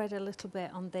spread a little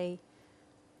bit on the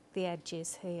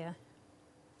edges here.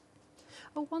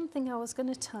 Oh, one thing I was going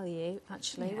to tell you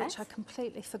actually, which I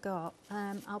completely forgot.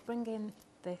 I'll bring in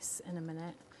this in a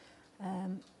minute.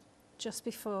 Just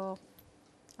before,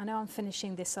 I know I'm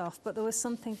finishing this off, but there was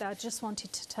something that I just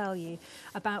wanted to tell you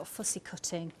about fussy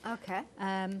cutting. Okay.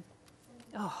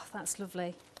 Oh, that's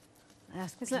lovely.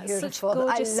 That's Isn't beautiful.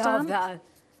 that such a gorgeous I love stamp? that.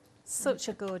 Such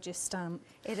a gorgeous stamp.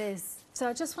 It is. So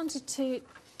I just wanted to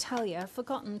tell you, I've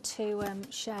forgotten to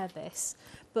share this,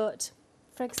 but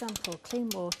for example, clean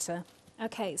water.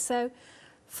 Okay, so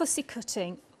fussy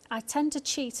cutting, I tend to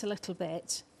cheat a little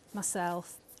bit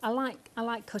myself. I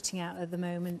like cutting out at the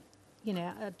moment. You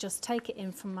know, I just take it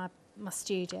in from my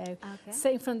studio,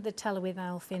 sit in front of the telly with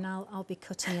Alfie, and I'll be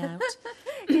cutting out.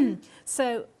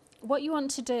 So what you want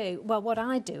to do, well, what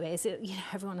I do is, you know,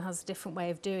 everyone has a different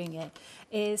way of doing it,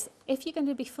 is if you're going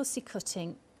to be fussy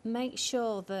cutting, make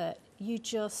sure that you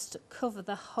just cover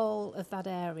the whole of that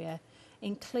area,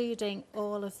 including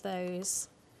all of those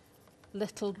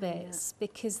little bits,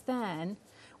 because then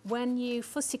when you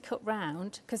fussy cut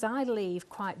round, because I leave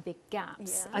quite big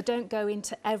gaps, I don't go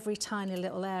into every tiny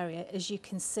little area, as you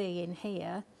can see in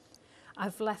here.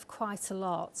 I've left quite a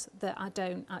lot that I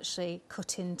don't actually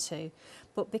cut into,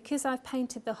 but because I've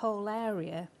painted the whole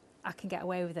area, I can get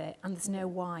away with it, and there's no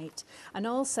white. And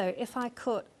also, if I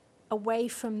cut away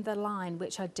from the line,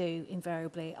 which I do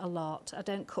invariably a lot, I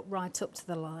don't cut right up to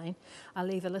the line, I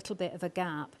leave a little bit of a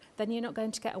gap, then you're not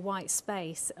going to get a white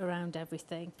space around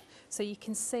everything. So you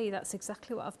can see that's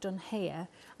exactly what I've done here,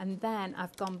 and then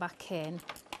I've gone back in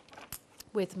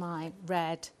with my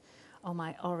red or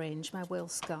my orange, my Will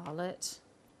Scarlet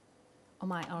or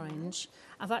my orange.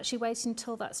 I've actually waited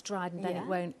until that's dried, and then it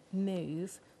won't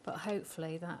move, but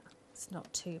hopefully that's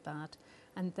not too bad.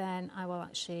 And then I will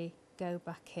actually go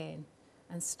back in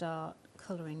and start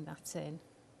colouring that in.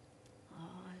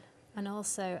 And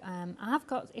also, I've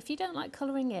got, if you don't like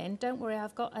colouring in, don't worry,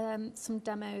 I've got some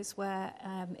demos where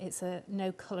it's a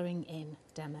no colouring in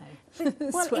demo.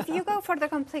 Well, if you go for the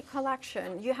complete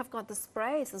collection, you have got the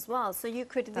sprays as well, so you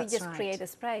could just create the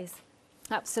sprays.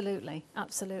 Absolutely,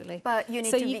 absolutely. But you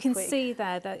need so to be you can quick. see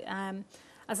there that,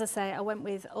 as I say, I went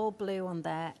with all blue on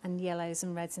there and yellows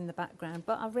and reds in the background,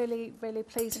 but I'm really, really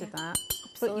pleased with that.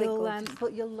 But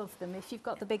you'll love them. If you've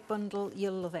got the big bundle,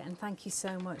 you'll love it, and thank you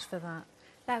so much for that.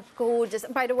 That's gorgeous.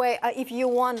 By the way, if you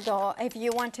want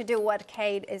to do what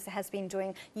Kate has been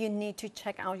doing, you need to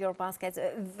check out your baskets.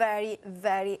 Very,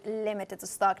 very limited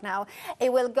stock now.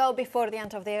 It will go before the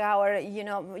end of the hour. You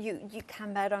know, you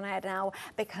can bet on it now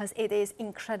because it is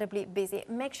incredibly busy.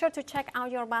 Make sure to check out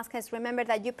your baskets. Remember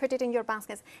that you put it in your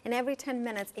baskets, and every 10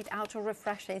 minutes it auto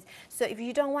refreshes. So if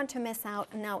you don't want to miss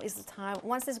out, now is the time.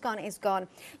 Once it's gone, it's gone.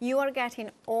 You are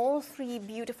getting all 3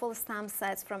 beautiful stamp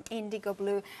sets from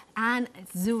IndigoBlu and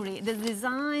Zuri, the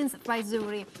designs by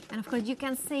Zuri, and of course you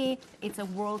can see it's a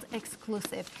world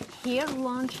exclusive here,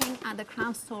 launching at the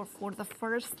craft store for the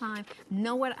first time,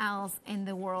 nowhere else in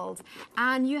the world.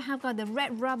 And you have got the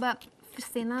red rubber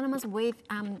synonymous with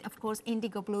of course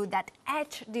IndigoBlu, that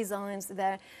edge designs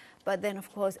there. But then,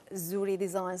 of course, Zuri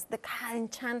Designs, the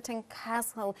enchanting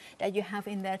castle that you have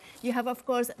in there. You have, of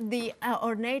course, the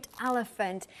ornate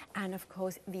elephant and, of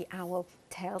course, the owl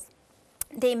tails.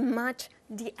 They match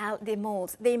the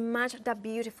molds, they match the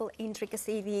beautiful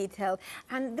intricacy detail.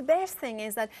 And the best thing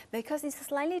is that because it's a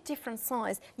slightly different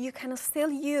size, you can still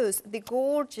use the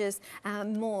gorgeous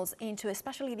molds into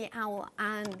especially the owl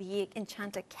and the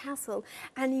enchanted castle,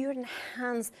 and you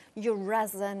enhance your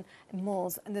resin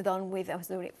molds done with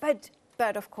Zuri. But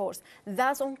but of course,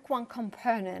 that's one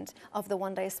component of the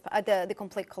the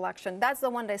complete collection. That's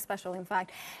the One Day Special, in fact.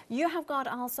 You have got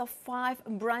also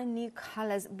 5 brand new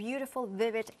colors, beautiful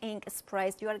vivid ink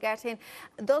sprays. You are getting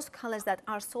those colors that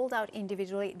are sold out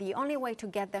individually. The only way to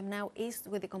get them now is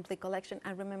with the complete collection,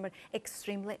 and remember,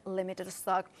 extremely limited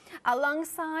stock.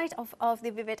 Alongside of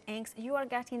the vivid inks, you are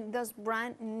getting those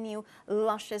brand new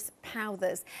luscious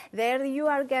powders. There you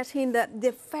are getting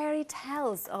the fairy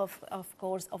tales of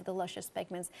course of the luscious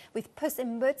pigments with Puss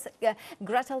in Boots,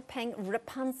 Gretel Pink,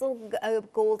 Rapunzel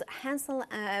Gold, Hansel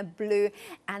Blue,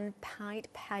 and Pied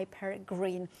Piper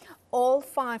Green. All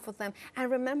 5 of them. And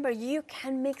remember, you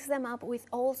can mix them up with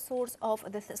all sorts of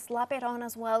this, slap it on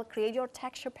as well, create your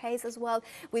texture paste as well,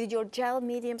 with your gel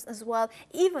mediums as well,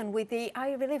 even with the,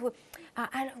 I believe,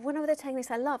 one of the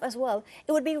techniques I love as well,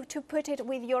 it would be to put it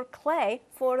with your clay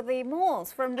for the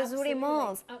molds, from the Zuri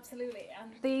molds. Absolutely.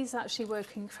 And these actually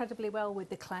work incredibly well with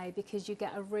the clay because you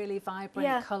get a really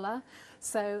vibrant colour.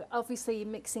 So obviously you're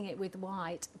mixing it with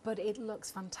white, but it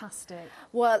looks fantastic.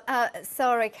 Well,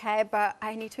 sorry, Kay, but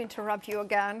I need to interrupt you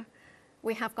again.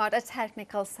 We have got a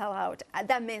technical sellout.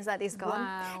 That means that it's gone.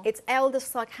 Wow. It's all the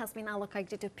stock has been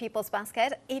allocated to people's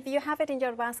basket. If you have it in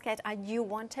your basket and you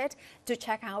want it, to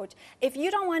check out. If you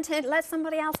don't want it, let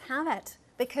somebody else have it.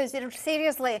 Because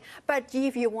seriously, but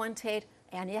if you want it,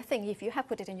 and I think if you have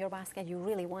put it in your basket, you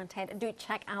really want it, do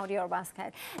check out your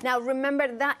basket. Now remember,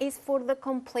 that is for the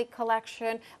complete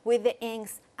collection with the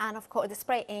inks and of course the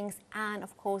spray inks and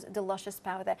of course the luscious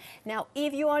powder. Now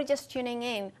if you are just tuning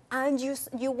in and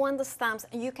you want the stamps,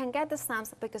 you can get the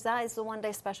stamps because that is the One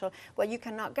Day Special. What you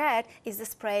cannot get is the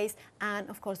sprays and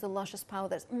of course the luscious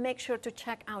powders. Make sure to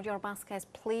check out your baskets,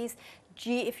 please.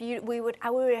 I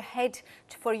would hate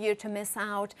for you to miss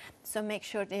out, so make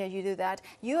sure that you do that.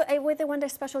 With the One Day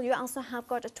Special, you also have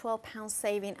got a £12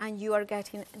 saving, and you are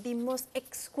getting the most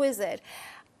exquisite.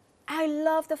 I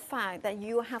love the fact that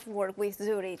you have worked with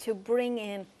Zuri to bring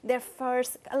in the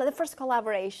first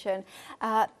collaboration.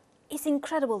 It's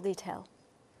incredible detail.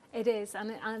 It is,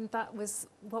 and that was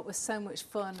what was so much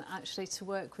fun actually to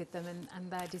work with them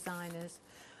and their designers.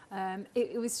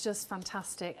 It was just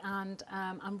fantastic, and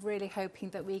I'm really hoping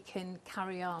that we can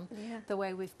carry on the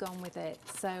way we've gone with it.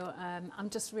 So I'm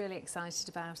just really excited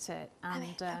about it. And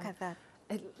look at that.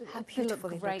 They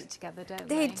look great together, don't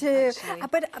they? They do.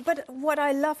 But what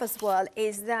I love as well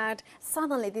is that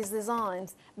suddenly these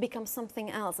designs become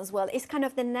something else as well. It's kind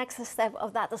of the next step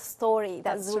of that story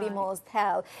that Zuri molds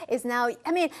tell. Is now,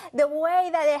 I mean, the way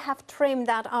that they have trimmed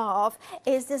that off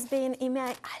is just being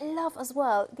imaged. I love as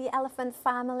well the elephant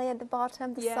family at the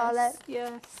bottom, the solid.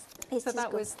 Yes. So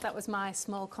that was my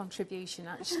small contribution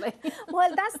actually.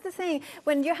 Well, that's the thing.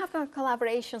 When you have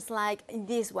collaborations like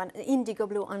this one,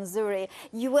 IndigoBlu and Zuri,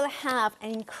 you will have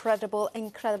incredible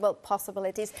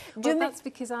possibilities. Well, that's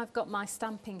because I've got my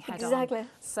stamping head on.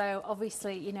 So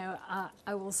obviously, you know,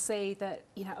 I will see that,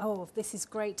 you know, oh, this is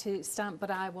great to stamp, but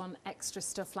I want extra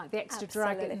stuff like the extra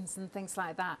dragons and things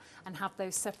like that, and have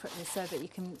those separately so that you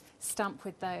can stamp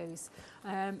with those.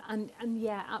 And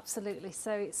yeah, absolutely.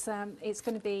 So it's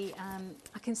going to be.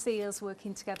 I can see us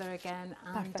working together again,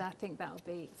 and I think that would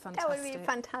be fantastic. That would be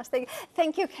fantastic.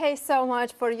 Thank you, Kay, so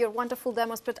much for your wonderful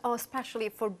demos, but especially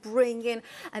for bringing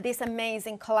this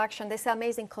amazing collection, this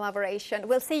amazing collaboration.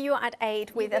 We'll see you at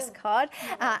 8 with a card,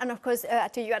 and of course,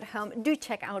 to you at home, do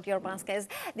check out your baskets.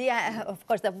 Of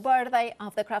course, the birthday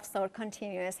of the craft store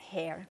continues here.